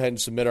team. We'll go ahead and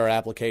submit our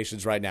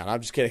applications right now. I'm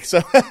just kidding.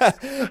 So,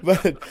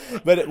 but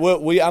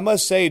I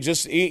must say,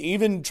 just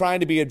even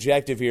trying to be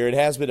objective here, it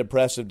has been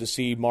impressive to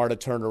see MARTA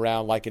turn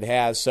around like it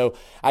has. So,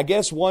 I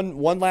guess one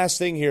last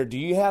thing here: do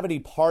you have any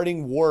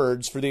parting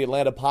words for the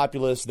Atlanta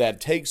populace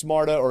that takes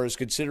MARTA or is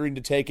considering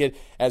to take it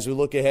as we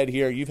look ahead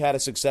here? You've had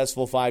a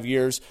successful 5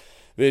 years.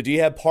 Do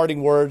you have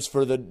parting words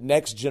for the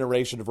next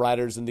generation of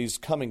riders in these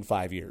coming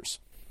 5 years?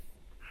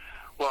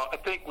 Well, I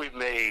think we've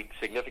made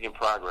significant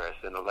progress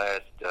in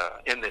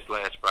this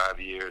last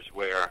 5 years,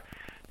 where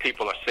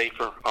people are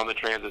safer on the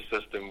transit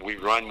system. We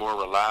run more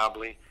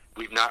reliably.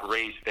 We've not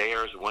raised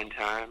fares one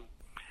time.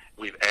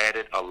 We've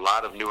added a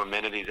lot of new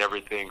amenities,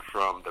 everything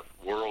from the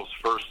world's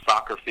first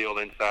soccer field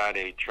inside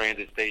a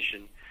transit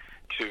station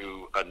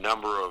to a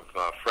number of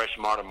fresh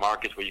MARTA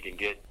markets where you can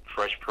get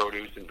fresh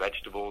produce and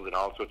vegetables and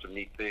all sorts of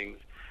neat things.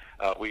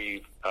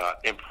 We've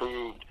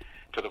improved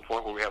to the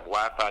point where we have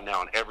Wi-Fi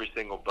now on every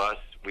single bus.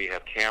 We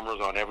have cameras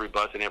on every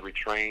bus and every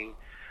train.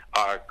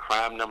 Our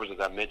crime numbers, as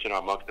I mentioned,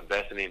 are amongst the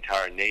best in the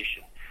entire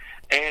nation.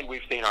 And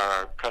we've seen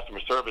our customer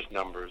service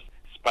numbers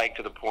spike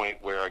to the point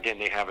where, again,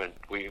 we haven't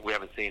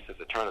seen since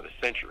the turn of the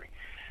century.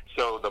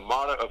 So the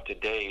MARTA of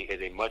today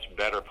is a much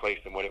better place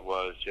than what it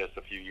was just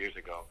a few years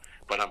ago.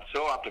 But I'm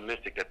so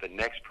optimistic that the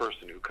next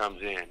person who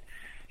comes in,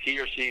 he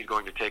or she is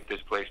going to take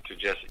this place to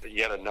just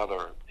yet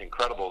another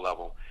incredible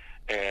level.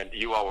 And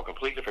you all will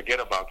completely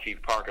forget about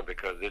Keith Parker,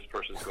 because this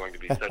person is going to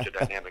be such a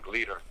dynamic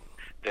leader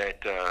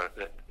that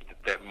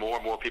more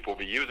and more people will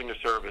be using the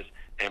service,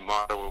 and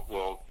MARTA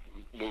will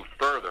move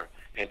further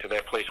into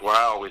that place where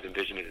I always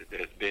envisioned it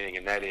as being,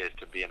 and that is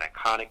to be an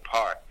iconic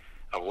part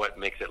of what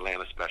makes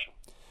Atlanta special.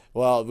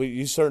 Well,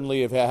 you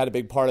certainly have had a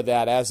big part of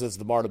that, as has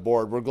the MARTA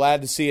board. We're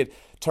glad to see it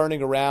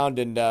turning around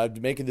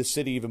and making the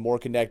city even more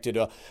connected.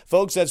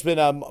 Folks, that's been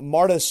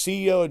MARTA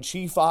CEO and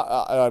Chief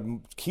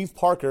Keith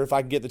Parker, if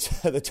I can get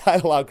the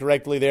title out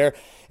correctly there.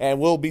 And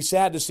we'll be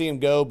sad to see him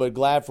go, but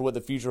glad for what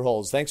the future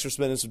holds. Thanks for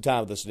spending some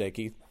time with us today,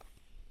 Keith.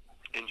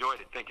 Enjoyed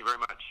it. Thank you very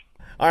much.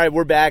 All right,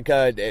 we're back.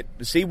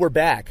 See, we're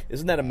back.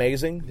 Isn't that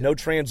amazing? No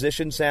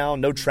transition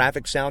sound, no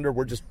traffic sounder.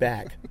 We're just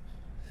back.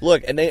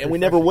 Look, and we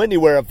never went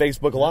anywhere on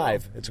Facebook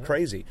Live. It's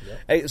crazy. Yep.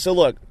 Hey, so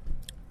look,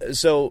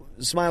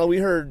 Smilin, we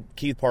heard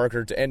Keith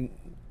Parker, and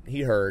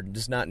he heard,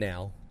 just not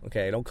now.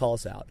 Okay, don't call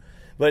us out.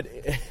 But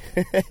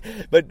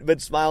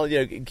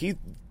Smilin, Keith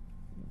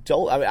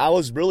told. I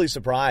was really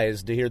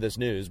surprised to hear this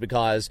news,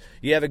 because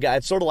you have a guy.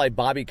 It's sort of like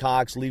Bobby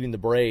Cox leaving the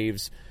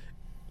Braves,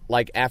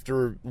 like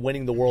after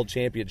winning the World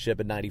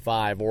Championship in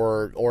 '95,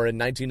 or in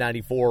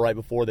 1994, right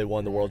before they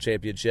won the World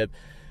Championship.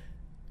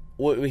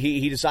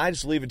 He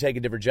decides to leave and take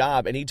a different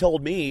job, and he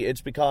told me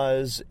it's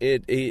because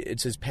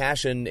it's his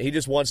passion. He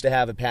just wants to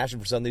have a passion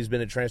for something. He's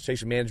been in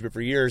transportation management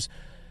for years.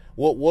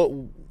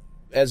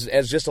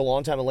 As just a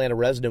longtime Atlanta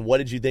resident, what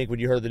did you think when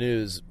you heard the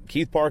news?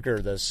 Keith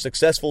Parker, the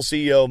successful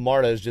CEO of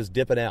MARTA, is just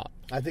dipping out.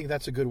 I think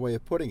that's a good way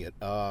of putting it.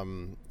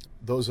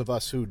 Those of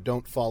us who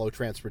don't follow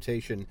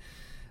transportation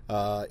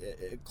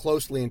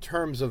closely in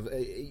terms of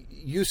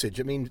usage.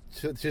 I mean,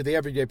 to the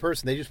everyday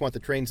person, they just want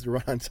the trains to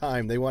run on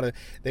time. They want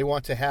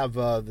to have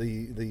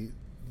the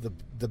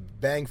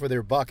bang for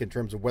their buck in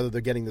terms of whether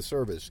they're getting the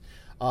service.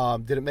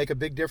 Did it make a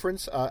big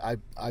difference? I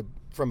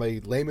from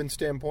a layman's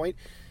standpoint,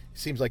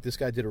 Seems like this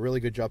guy did a really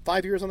good job.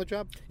 5 years on the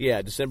job?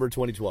 Yeah, December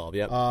 2012,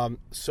 yep.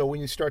 So when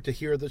you start to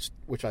hear this,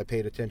 which I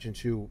paid attention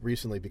to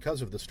recently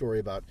because of the story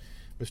about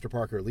Mr.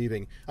 Parker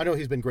leaving, I know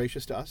he's been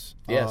gracious to us.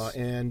 Yes.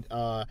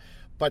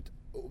 But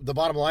the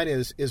bottom line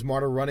is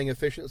MARTA running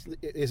efficiently?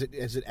 Is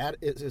it at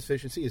its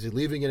efficiency? Is he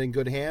leaving it in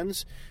good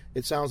hands?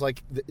 It sounds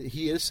like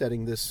he is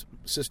setting this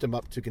system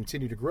up to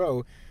continue to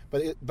grow,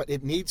 but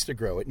it needs to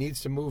grow. It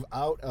needs to move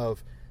out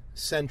of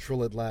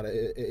central Atlanta.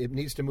 It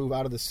needs to move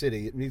out of the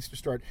city. It needs to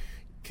start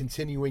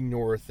continuing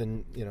north,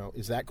 and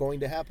is that going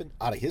to happen?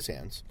 Out of his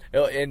hands.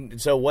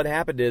 And so what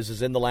happened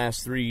is in the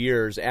last 3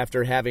 years,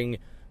 after having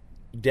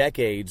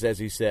decades, as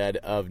he said,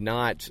 of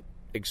not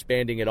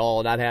expanding at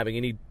all, not having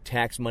any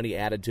tax money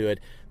added to it,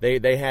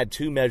 they had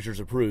 2 measures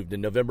approved. In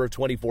November of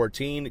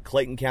 2014,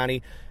 Clayton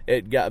County,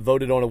 it got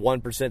voted on a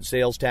 1%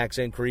 sales tax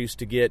increase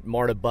to get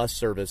MARTA bus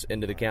service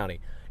into the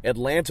county.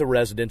 Atlanta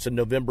residents in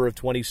November of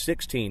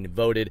 2016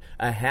 voted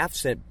a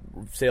half-cent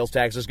sales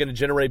tax is going to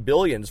generate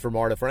billions for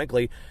MARTA,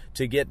 frankly,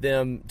 to get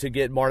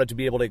MARTA to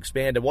be able to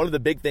expand. And one of the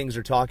big things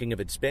they're talking of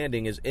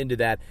expanding is into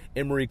that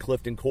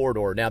Emory-Clifton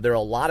corridor. Now, there are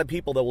a lot of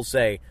people that will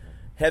say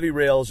heavy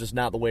rail is just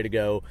not the way to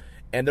go,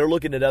 and they're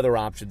looking at other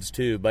options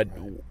too. But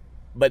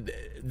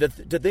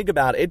to think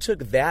about it took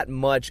that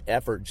much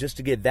effort just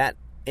to get that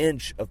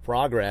inch of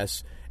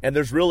progress. And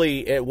there's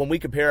really, when we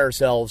compare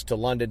ourselves to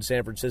London,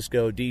 San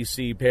Francisco,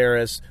 D.C.,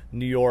 Paris,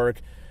 New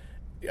York,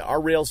 our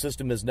rail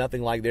system is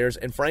nothing like theirs,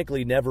 and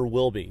frankly never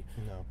will be.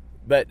 No.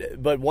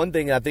 But one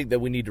thing I think that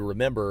we need to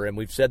remember, and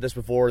we've said this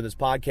before in this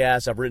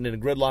podcast, I've written in a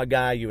Gridlock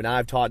Guy, you and I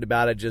have talked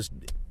about it just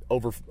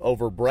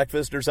over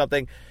breakfast or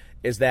something,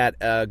 is that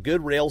a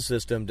good rail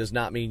system does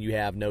not mean you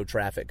have no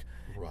traffic.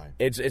 Right.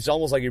 It's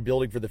almost like you're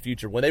building for the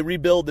future. When they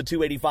rebuild the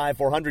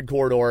 285-400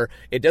 corridor,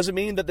 it doesn't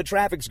mean that the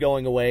traffic's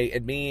going away.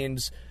 It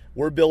means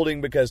we're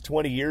building because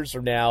 20 years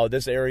from now,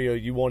 this area,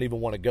 you won't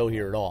even want to go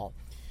here at all.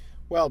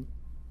 Well,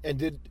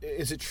 and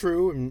is it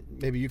true, and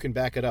maybe you can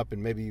back it up,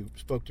 and maybe you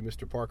spoke to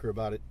Mr. Parker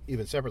about it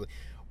even separately,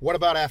 what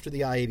about after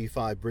the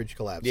I-85 bridge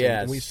collapse?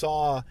 Yes. And we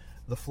saw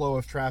the flow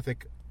of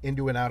traffic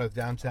into and out of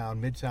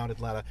downtown, midtown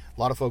Atlanta. A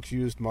lot of folks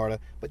used MARTA,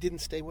 but didn't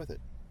stay with it.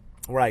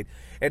 Right.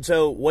 And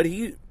so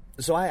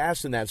I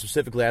asked him that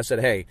specifically. I said,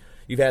 hey,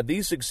 you've had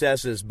these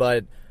successes,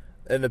 but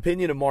the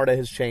opinion of MARTA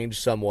has changed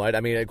somewhat.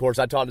 I mean, of course,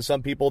 I talked to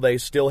some people. They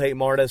still hate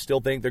MARTA,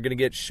 still think they're going to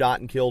get shot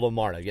and killed on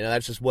MARTA.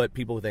 That's just what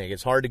people think.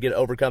 It's hard to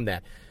overcome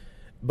that.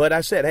 But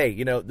I said, hey,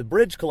 the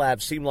bridge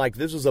collapse seemed like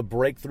this was a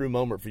breakthrough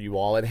moment for you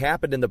all. It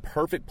happened in the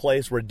perfect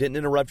place where it didn't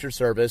interrupt your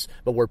service,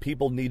 but where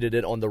people needed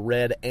it on the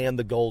red and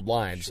the gold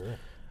lines. Sure.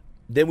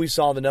 Then we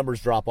saw the numbers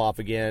drop off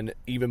again,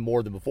 even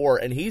more than before.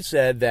 And he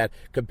said that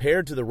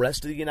compared to the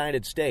rest of the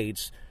United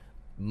States,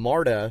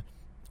 MARTA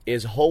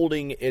is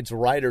holding its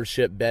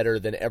ridership better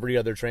than every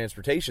other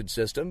transportation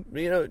system.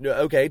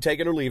 Okay, take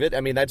it or leave it.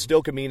 I mean, that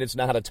still could mean it's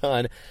not a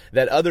ton,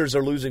 that others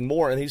are losing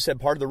more. And he said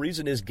part of the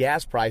reason is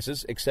gas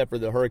prices, except for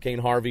the Hurricane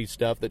Harvey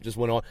stuff that just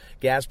went on.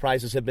 Gas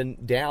prices have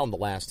been down the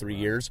last 3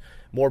 years.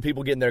 More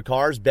people get in their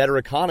cars, better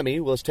economy.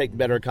 Well, let's take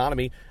better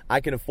economy. I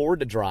can afford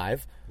to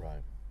drive.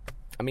 Right.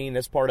 I mean,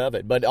 that's part of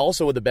it. But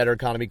also with the better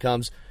economy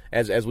comes,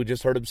 as we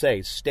just heard him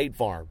say, State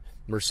Farm,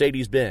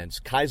 Mercedes-Benz,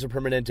 Kaiser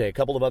Permanente, a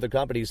couple of other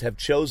companies have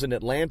chosen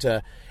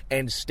Atlanta,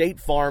 and State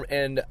Farm,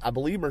 and I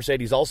believe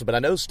Mercedes also, but I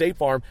know State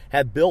Farm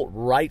have built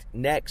right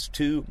next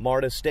to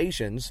MARTA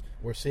stations.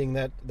 We're seeing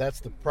that. That's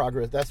the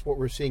progress. That's what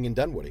we're seeing in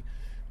Dunwoody.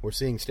 We're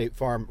seeing State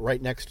Farm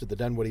right next to the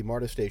Dunwoody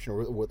MARTA station,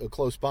 or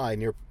close by,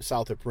 near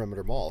south of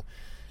Perimeter Mall.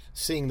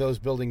 Seeing those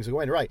buildings go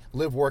in. Right,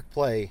 live, work,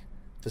 play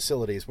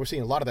facilities. We're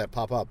seeing a lot of that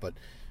pop up, but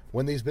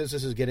when these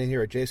businesses get in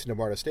here adjacent to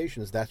MARTA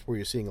stations, that's where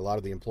you're seeing a lot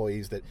of the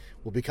employees that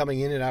will be coming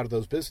in and out of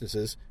those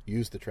businesses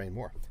use the train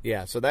more.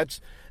 Yeah, so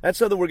that's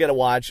something we're going to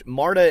watch.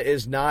 MARTA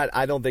is not,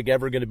 I don't think,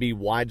 ever going to be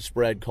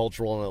widespread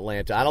cultural in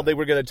Atlanta. I don't think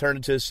we're going to turn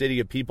into a city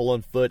of people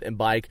on foot and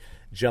bike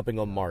jumping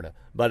on MARTA.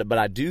 But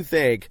I do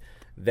think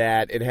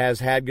that it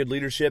has had good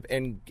leadership,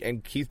 and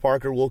Keith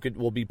Parker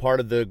will be part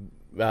of the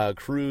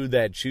crew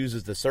that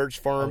chooses the search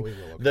firm. Okay.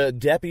 The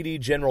deputy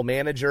general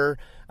manager,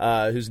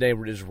 whose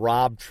name is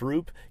Rob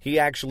Troop, he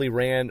actually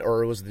ran,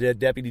 or was the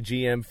deputy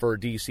GM for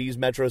DC's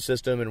metro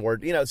system,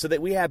 and so that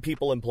we have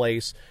people in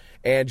place.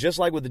 And just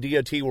like with the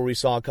DOT, where we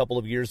saw a couple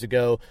of years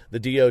ago, the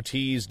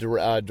DOT's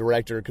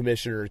director,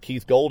 Commissioner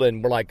Keith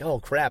Golden, we're like, oh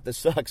crap, this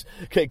sucks.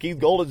 Okay, Keith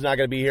Golden's not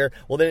going to be here.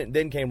 Well,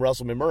 then came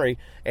Russell McMurray,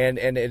 and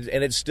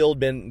it's still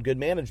been good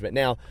management.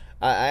 Now,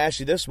 I asked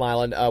you this,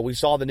 Smilin. We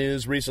saw the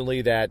news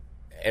recently that,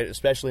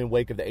 especially in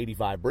wake of the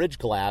 85 bridge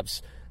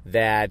collapse,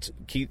 that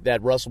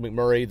Russell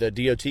McMurray, the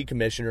DOT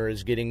commissioner,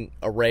 is getting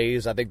a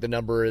raise. I think the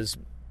number is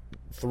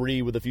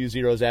 3 with a few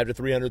zeros after,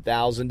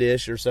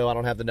 300,000-ish or so. I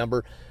don't have the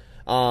number.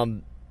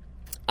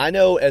 I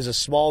know as a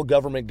small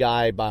government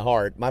guy by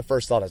heart, my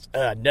first thought is,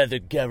 another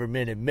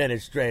government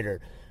administrator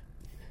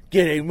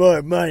getting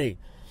more money.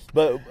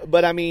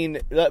 But I mean,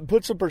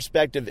 put some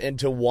perspective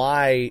into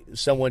why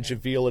someone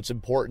should feel it's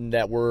important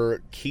that we're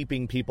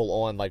keeping people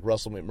on like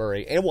Russell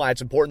McMurray, and why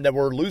it's important that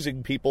we're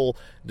losing people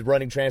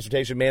running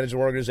transportation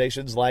management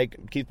organizations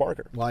like Keith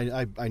Parker.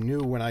 Well, I knew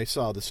when I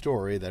saw the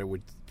story that it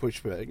would push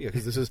back,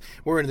 because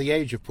we're in the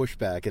age of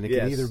pushback, and it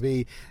can either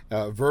be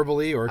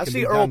verbally or it can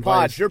be Earl done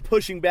Potts. You're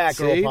pushing back,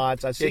 Earl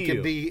Potts. I see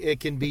It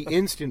can be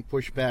instant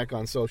pushback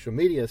on social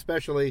media,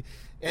 especially.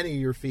 Any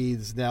of your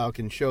feeds now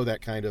can show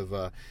that kind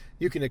of.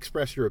 You can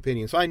express your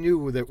opinion. So I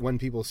knew that when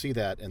people see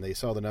that and they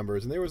saw the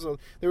numbers, and there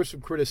was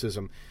some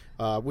criticism.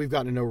 We've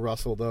gotten to know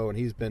Russell though, and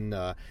he's been.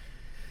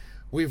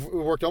 We've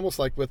worked almost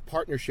like with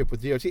partnership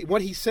with DOT.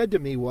 What he said to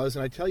me was,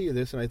 and I tell you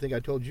this, and I think I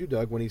told you,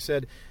 Doug, when he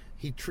said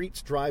he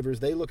treats drivers,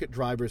 they look at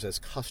drivers as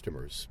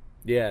customers.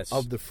 Yes.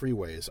 Of the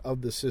freeways,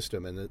 of the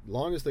system, and as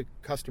long as the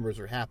customers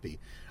are happy.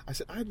 I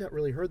said, I've not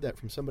really heard that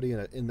from somebody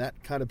in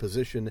that kind of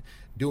position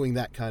doing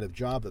that kind of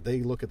job, that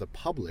they look at the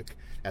public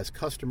as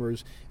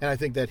customers, and I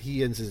think that he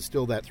has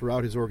instilled that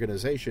throughout his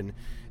organization.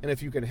 And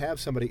if you can have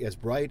somebody as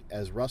bright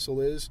as Russell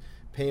is,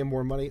 pay him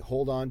more money,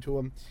 hold on to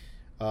him,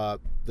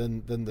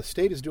 then the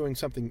state is doing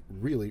something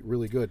really,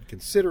 really good,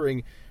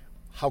 considering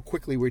how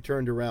quickly we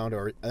turned around,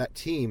 or that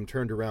team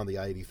turned around the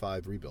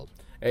I-85 rebuild.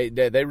 Hey,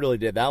 they really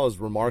did. That was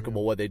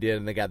remarkable what they did,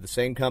 and they got the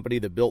same company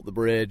that built the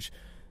bridge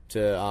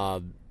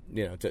to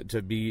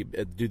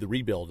do the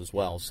rebuild as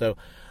well. So,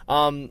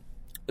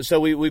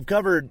 we've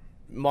covered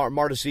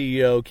MARTA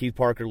CEO Keith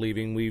Parker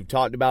leaving. We've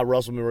talked about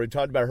Russell McMurray. We've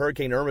talked about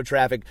Hurricane Irma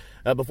traffic.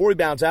 Before we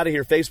bounce out of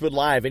here, Facebook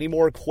Live, any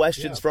more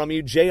questions from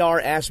you? JR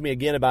asked me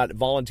again about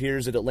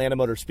volunteers at Atlanta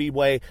Motor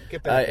Speedway,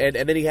 and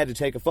then he had to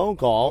take a phone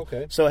call.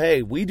 Okay. So,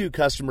 hey, we do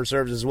customer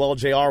service as well.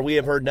 JR, we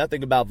have heard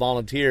nothing about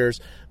volunteers,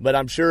 but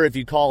I'm sure if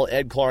you call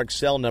Ed Clark's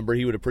cell number,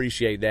 he would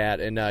appreciate that,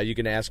 and you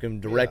can ask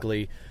him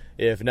directly.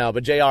 If no,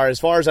 but JR,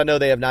 as far as I know,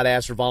 they have not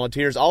asked for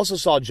volunteers. Also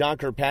saw John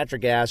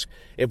Kirkpatrick ask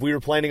if we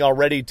were planning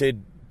already to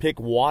pick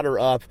water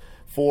up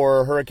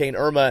for Hurricane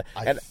Irma.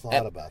 I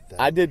thought about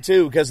that. I did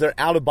too, because they're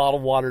out of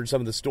bottled water in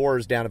some of the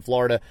stores down in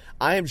Florida.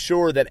 I am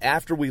sure that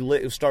after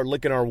we start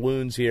licking our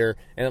wounds here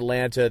in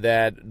Atlanta,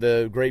 that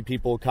the great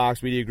people at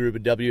Cox Media Group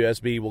and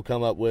WSB will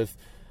come up with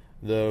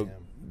the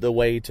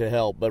way to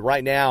help. But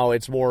right now,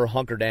 it's more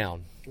hunker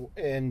down.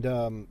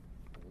 And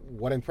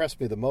what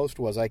impressed me the most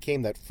was I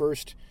came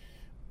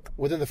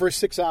within the first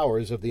 6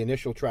 hours of the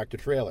initial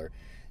tractor-trailer,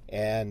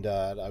 and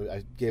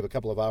I gave a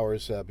couple of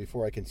hours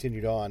before I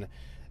continued on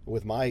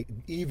with my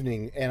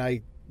evening, and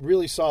I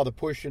really saw the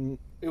push, and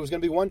it was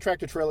going to be one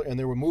tractor-trailer, and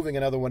they were moving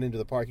another one into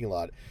the parking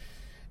lot,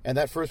 and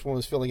that first one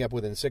was filling up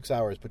within 6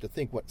 hours. But to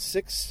think,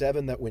 6,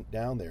 7 that went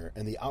down there,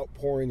 and the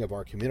outpouring of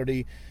our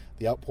community,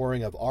 the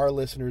outpouring of our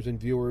listeners and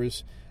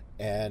viewers,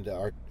 and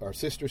our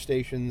sister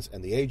stations,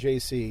 and the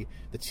AJC,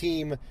 the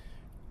team,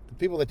 the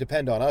people that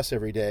depend on us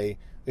every day.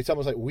 It's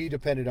almost like we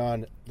depended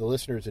on the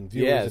listeners and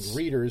viewers and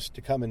readers to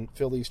come and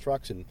fill these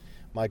trucks, and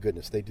my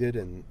goodness, they did,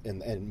 and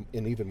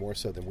even more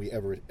so than we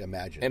ever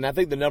imagined. And I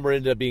think the number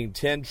ended up being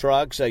 10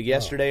 trucks.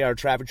 Yesterday, our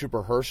traffic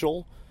trooper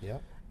Herschel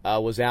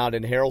was out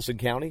in Haralson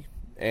County,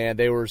 and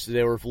they were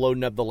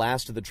loading up the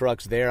last of the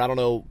trucks there. I don't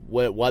know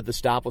what the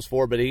stop was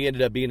for, but he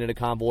ended up being in a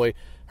convoy.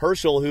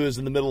 Herschel, who is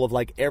in the middle of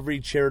like every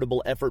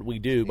charitable effort we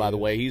do, by the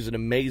way, he's an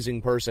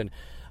amazing person.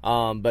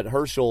 But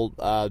Herschel,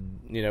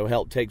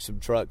 helped take some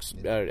trucks,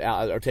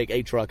 or take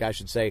a truck, I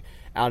should say,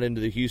 out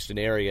into the Houston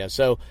area.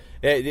 So,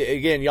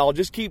 again, y'all,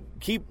 just keep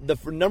the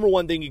number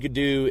one thing you could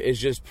do is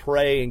just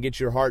pray and get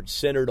your heart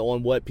centered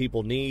on what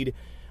people need.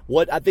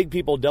 What I think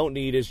people don't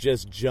need is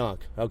just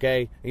junk,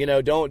 okay?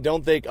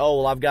 Don't think, oh,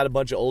 well, I've got a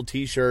bunch of old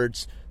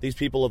T-shirts. These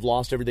people have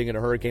lost everything in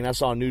a hurricane. I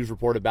saw a news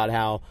report about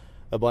how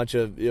a bunch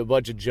of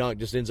junk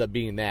just ends up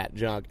being that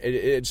junk.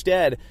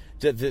 Instead,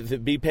 to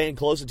be paying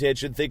close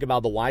attention, think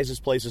about the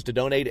wisest places to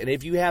donate. And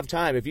if you have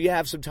time, if you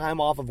have some time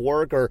off of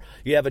work, or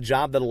you have a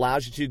job that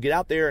allows you to, get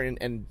out there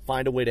and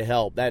find a way to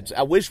help.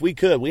 I wish we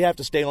could. We have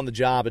to stay on the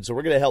job, and so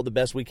we're going to help the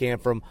best we can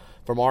from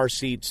our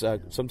seats,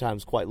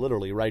 sometimes quite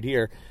literally right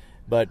here.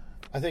 But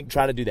I think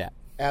try to do that.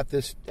 At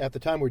the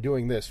time we're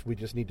doing this, we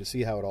just need to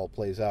see how it all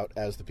plays out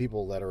as the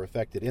people that are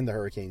affected in the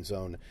hurricane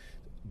zone.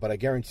 But I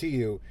guarantee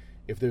you,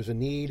 if there's a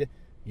need,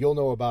 you'll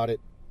know about it,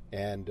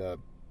 and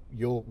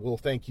we'll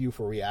thank you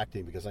for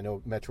reacting, because I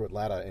know Metro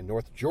Atlanta and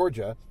North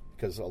Georgia,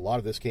 because a lot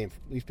of these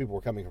people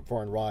were coming from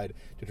far and wide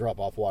to drop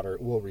off water,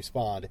 will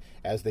respond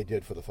as they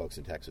did for the folks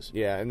in Texas.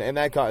 Yeah, and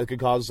that could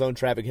cause its own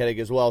traffic headache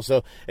as well.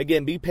 So,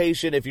 again, be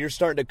patient. If you're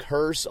starting to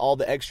curse all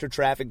the extra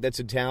traffic that's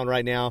in town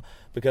right now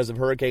because of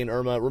Hurricane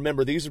Irma,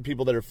 remember, these are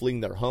people that are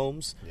fleeing their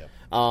homes. Yep.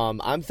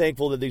 I'm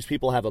thankful that these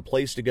people have a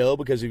place to go,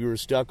 because if you were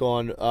stuck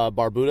on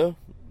Barbuda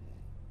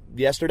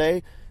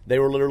yesterday, they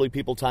were literally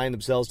people tying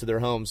themselves to their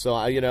homes. So,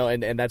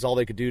 and that's all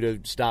they could do to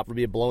stop from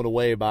being blown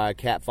away by a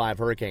Cat 5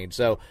 hurricane.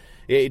 So,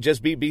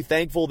 just be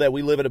thankful that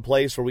we live in a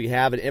place where we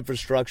have an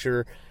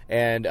infrastructure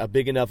and a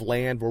big enough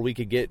land where we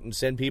could get and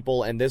send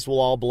people, and this will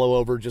all blow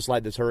over just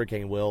like this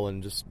hurricane will,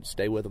 and just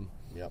stay with them.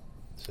 Yep.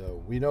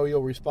 So we know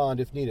you'll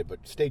respond if needed, but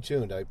stay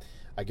tuned.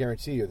 I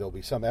guarantee you there'll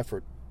be some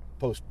effort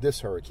post this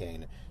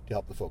hurricane to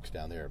help the folks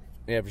down there.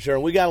 Yeah, for sure.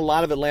 We got a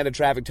lot of Atlanta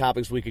traffic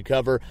topics we could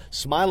cover.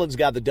 Smilin's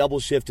got the double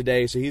shift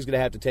today, so he's going to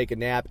have to take a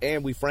nap.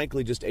 And we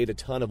frankly just ate a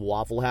ton of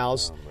Waffle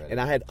House, and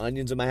I had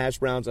onions in my hash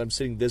browns. I'm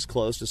sitting this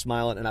close to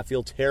Smilin, and I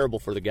feel terrible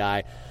for the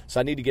guy, so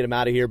I need to get him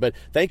out of here. But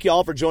thank you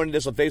all for joining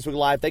us on Facebook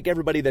Live. Thank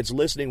everybody that's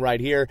listening right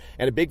here,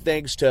 and a big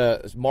thanks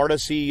to MARTA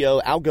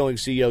CEO, outgoing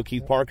CEO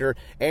Keith Parker,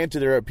 and to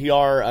their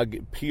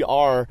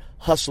PR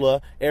hustler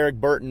Eric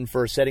Burton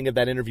for setting up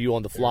that interview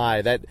on the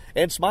fly.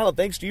 And Smilin,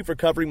 thanks to you for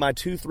covering my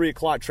 2-3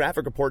 o'clock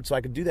traffic report so I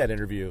could do that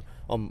interview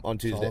on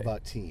Tuesday. It's all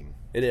about team.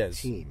 It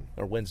is. Team.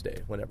 Or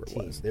Wednesday, whatever it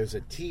was. There's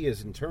a T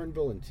as in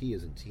Turnbull and T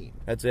as in team.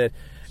 That's it.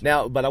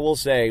 Now, but I will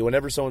say,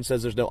 whenever someone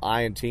says there's no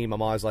I in team,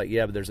 I'm always like,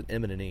 yeah, but there's an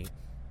M and an E.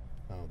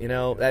 You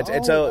know, that's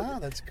wow,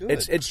 that's good.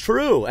 It's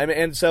true. I mean,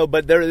 and so,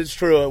 but it's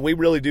true. We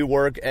really do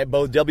work at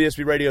both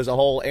WSB Radio as a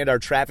whole and our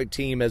traffic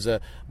team as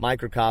a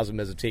microcosm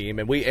as a team.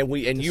 And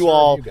you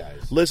all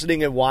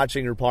listening and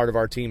watching are part of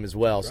our team as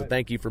well. So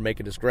thank you for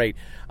making us great.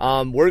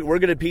 We're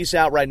going to peace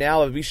out right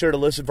now. Be sure to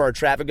listen for our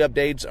traffic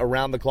updates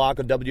around the clock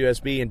on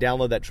WSB and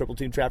download that Triple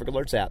Team Traffic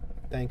Alerts app.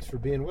 Thanks for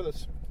being with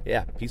us.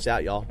 Yeah, peace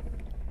out, y'all.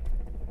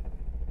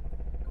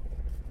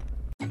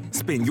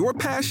 Spin your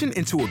passion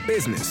into a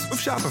business with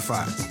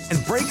Shopify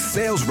and break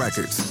sales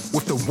records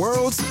with the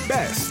world's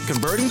best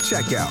converting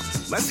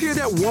checkout. Let's hear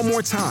that one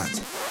more time.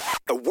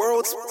 The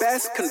world's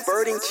best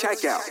converting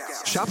checkout.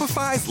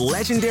 Shopify's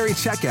legendary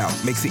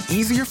checkout makes it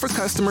easier for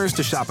customers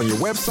to shop on your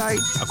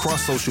website,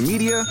 across social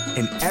media,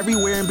 and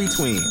everywhere in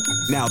between.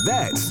 Now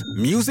that's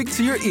music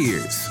to your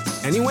ears.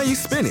 Any way you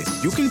spin it,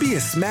 you can be a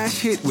smash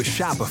hit with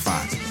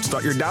Shopify.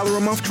 Start your $1 a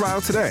month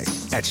trial today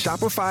at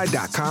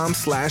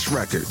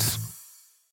shopify.com/records.